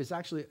now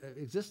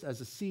exists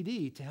as a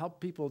CD to help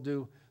people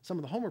do some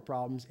of the homework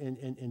problems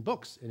in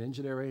books, in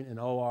engineering, in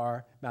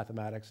OR,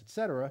 mathematics,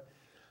 etc.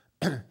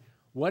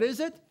 What is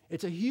it?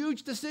 It's a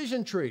huge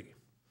decision tree.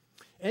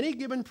 Any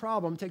given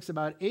problem takes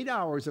about 8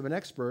 hours of an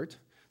expert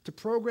to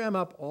program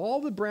up all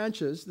the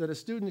branches that a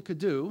student could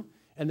do,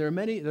 and there are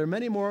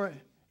many more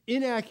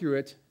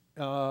inaccurate,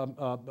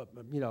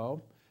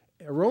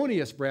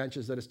 erroneous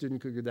branches that a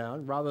student could go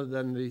down rather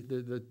than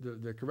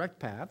the correct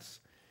paths,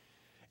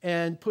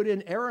 and put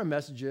in error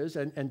messages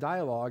and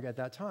dialogue at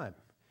that time.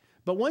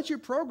 But once you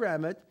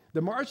program it,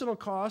 the marginal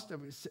cost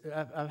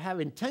of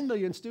having 10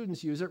 million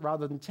students use it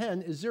rather than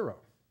 10 is 0.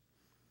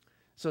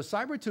 So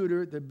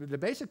CyberTutor, the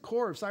basic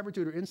core of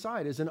CyberTutor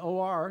inside is an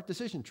OR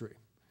decision tree.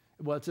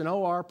 Well, it's an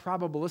OR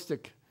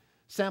probabilistic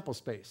sample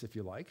space, if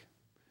you like,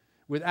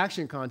 with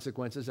action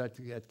consequences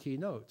at key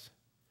nodes.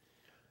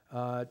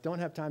 Don't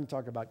have time to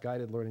talk about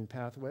guided learning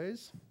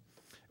pathways.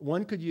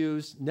 One could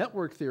use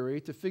network theory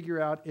to figure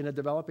out in a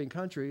developing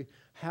country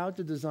how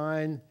to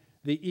design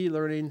the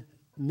e-learning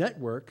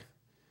network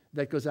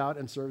that goes out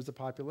and serves the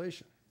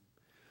population.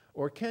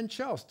 Or Ken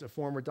Chelst, a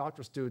former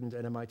doctoral student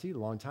at MIT a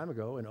long time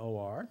ago in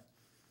OR,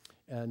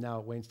 and now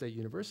at Wayne State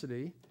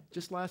University,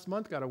 just last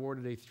month got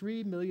awarded a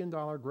 $3 million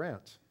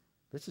grant.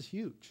 This is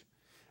huge.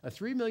 A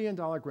 $3 million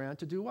grant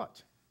to do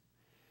what?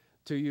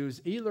 To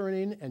use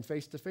e-learning and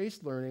face-to-face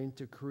learning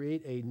to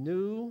create a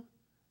new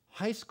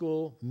high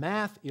school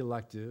math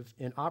elective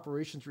in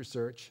operations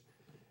research,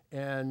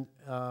 and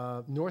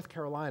North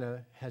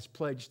Carolina has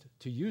pledged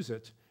to use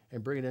it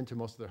and bring it into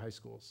most of their high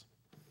schools.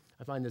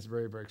 I find this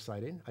very, very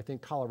exciting. I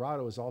think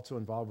Colorado is also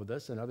involved with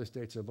this, and other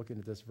states are looking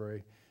at this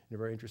in a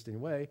very interesting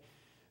way.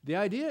 The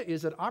idea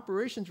is that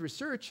operations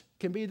research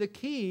can be the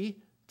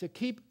key to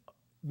keep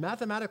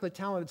mathematically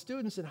talented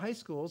students in high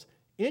schools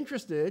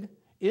interested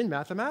in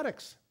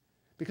mathematics.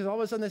 Because all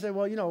of a sudden they say,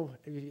 well,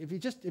 if you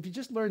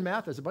just learn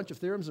math as a bunch of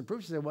theorems and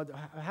proofs, you say, well,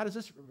 how does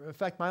this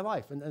affect my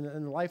life and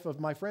the life of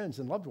my friends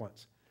and loved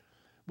ones?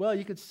 Well,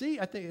 you could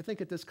see, I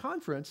think at this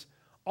conference,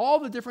 all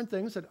the different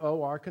things that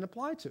OR can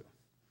apply to.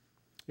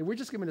 And we're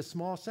just giving a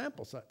small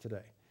sample set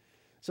today.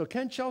 So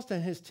Ken Chelst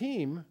and his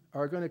team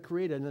are going to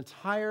create an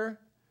entire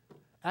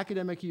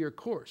academic year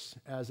course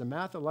as a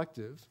math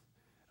elective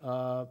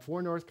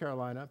for North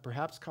Carolina,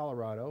 perhaps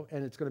Colorado,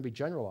 and it's going to be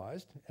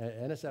generalized.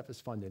 NSF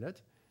is funding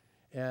it.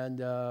 And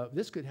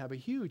this could have a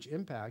huge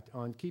impact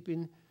on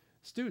keeping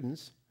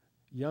students,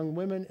 young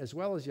women as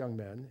well as young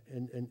men,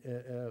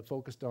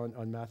 focused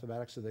on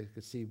mathematics so they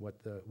could see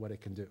what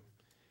it can do.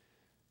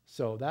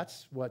 So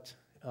that's what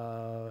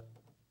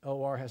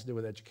OR has to do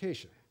with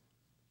education.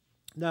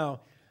 Now,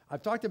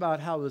 I've talked about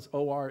how there's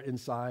OR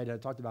inside, and I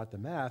talked about the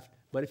math,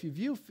 but if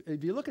you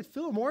look at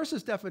Phil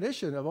Morris's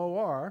definition of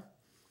OR,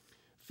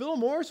 Phil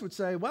Morris would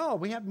say, well,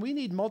 we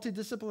need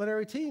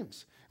multidisciplinary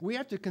teams. We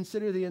have to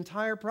consider the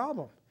entire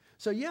problem.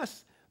 So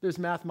yes, there's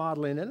math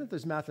modeling in it,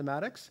 there's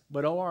mathematics,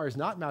 but OR is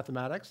not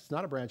mathematics, it's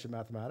not a branch of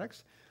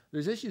mathematics.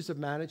 There's issues of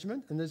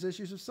management, and there's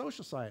issues of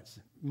social science.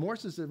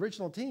 Morris's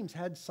original teams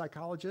had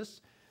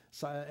psychologists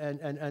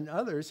and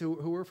others who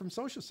were from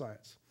social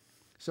science.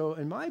 So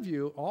in my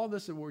view, all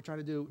this that we're trying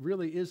to do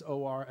really is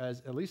OR,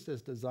 at least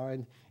as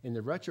designed in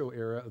the retro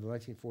era of the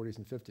 1940s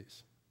and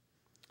 50s.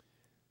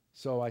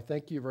 So I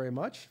thank you very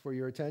much for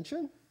your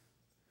attention,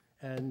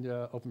 and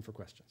open for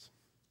questions.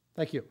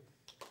 Thank you.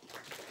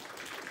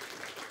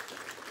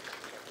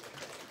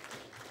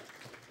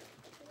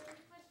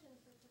 Questions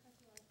for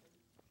Professor Larson?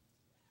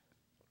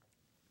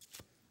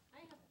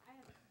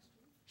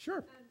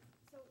 Sure.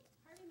 So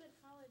Harvey Med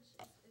College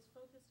is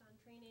focused on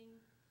training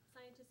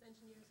scientists,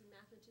 engineers, and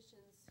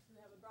mathematicians who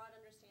have a broad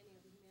understanding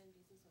of the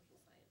humanities and social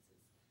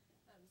sciences,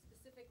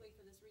 specifically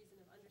for this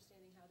reason of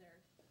understanding how their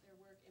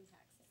work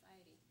impacts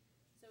society.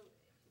 So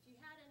if you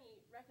had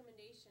any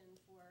recommendation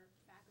for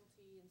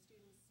faculty and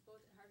students,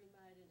 both at Harvey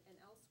Med and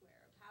elsewhere,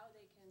 of how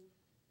they can,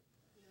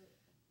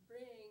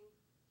 bring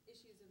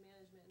issues of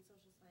management and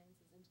social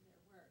sciences into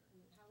their work, I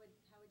mean, how would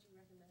you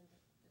recommend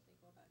that they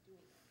go about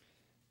doing that?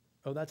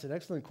 Oh, that's an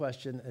excellent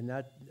question, and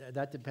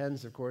that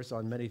depends, of course,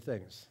 on many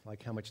things,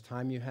 like how much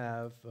time you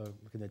have,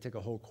 can they take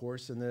a whole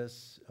course in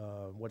this,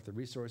 what the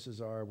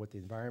resources are, what the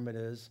environment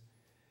is.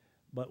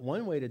 But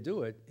one way to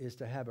do it is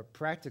to have a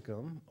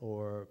practicum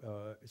or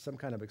some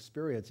kind of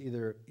experience,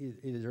 either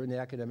during the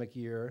academic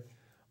year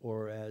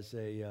or as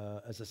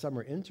a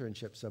summer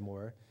internship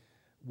somewhere,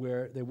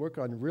 where they work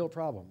on real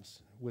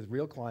problems with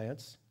real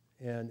clients,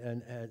 and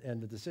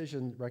the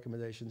decision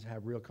recommendations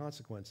have real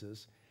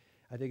consequences.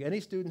 I think any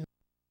student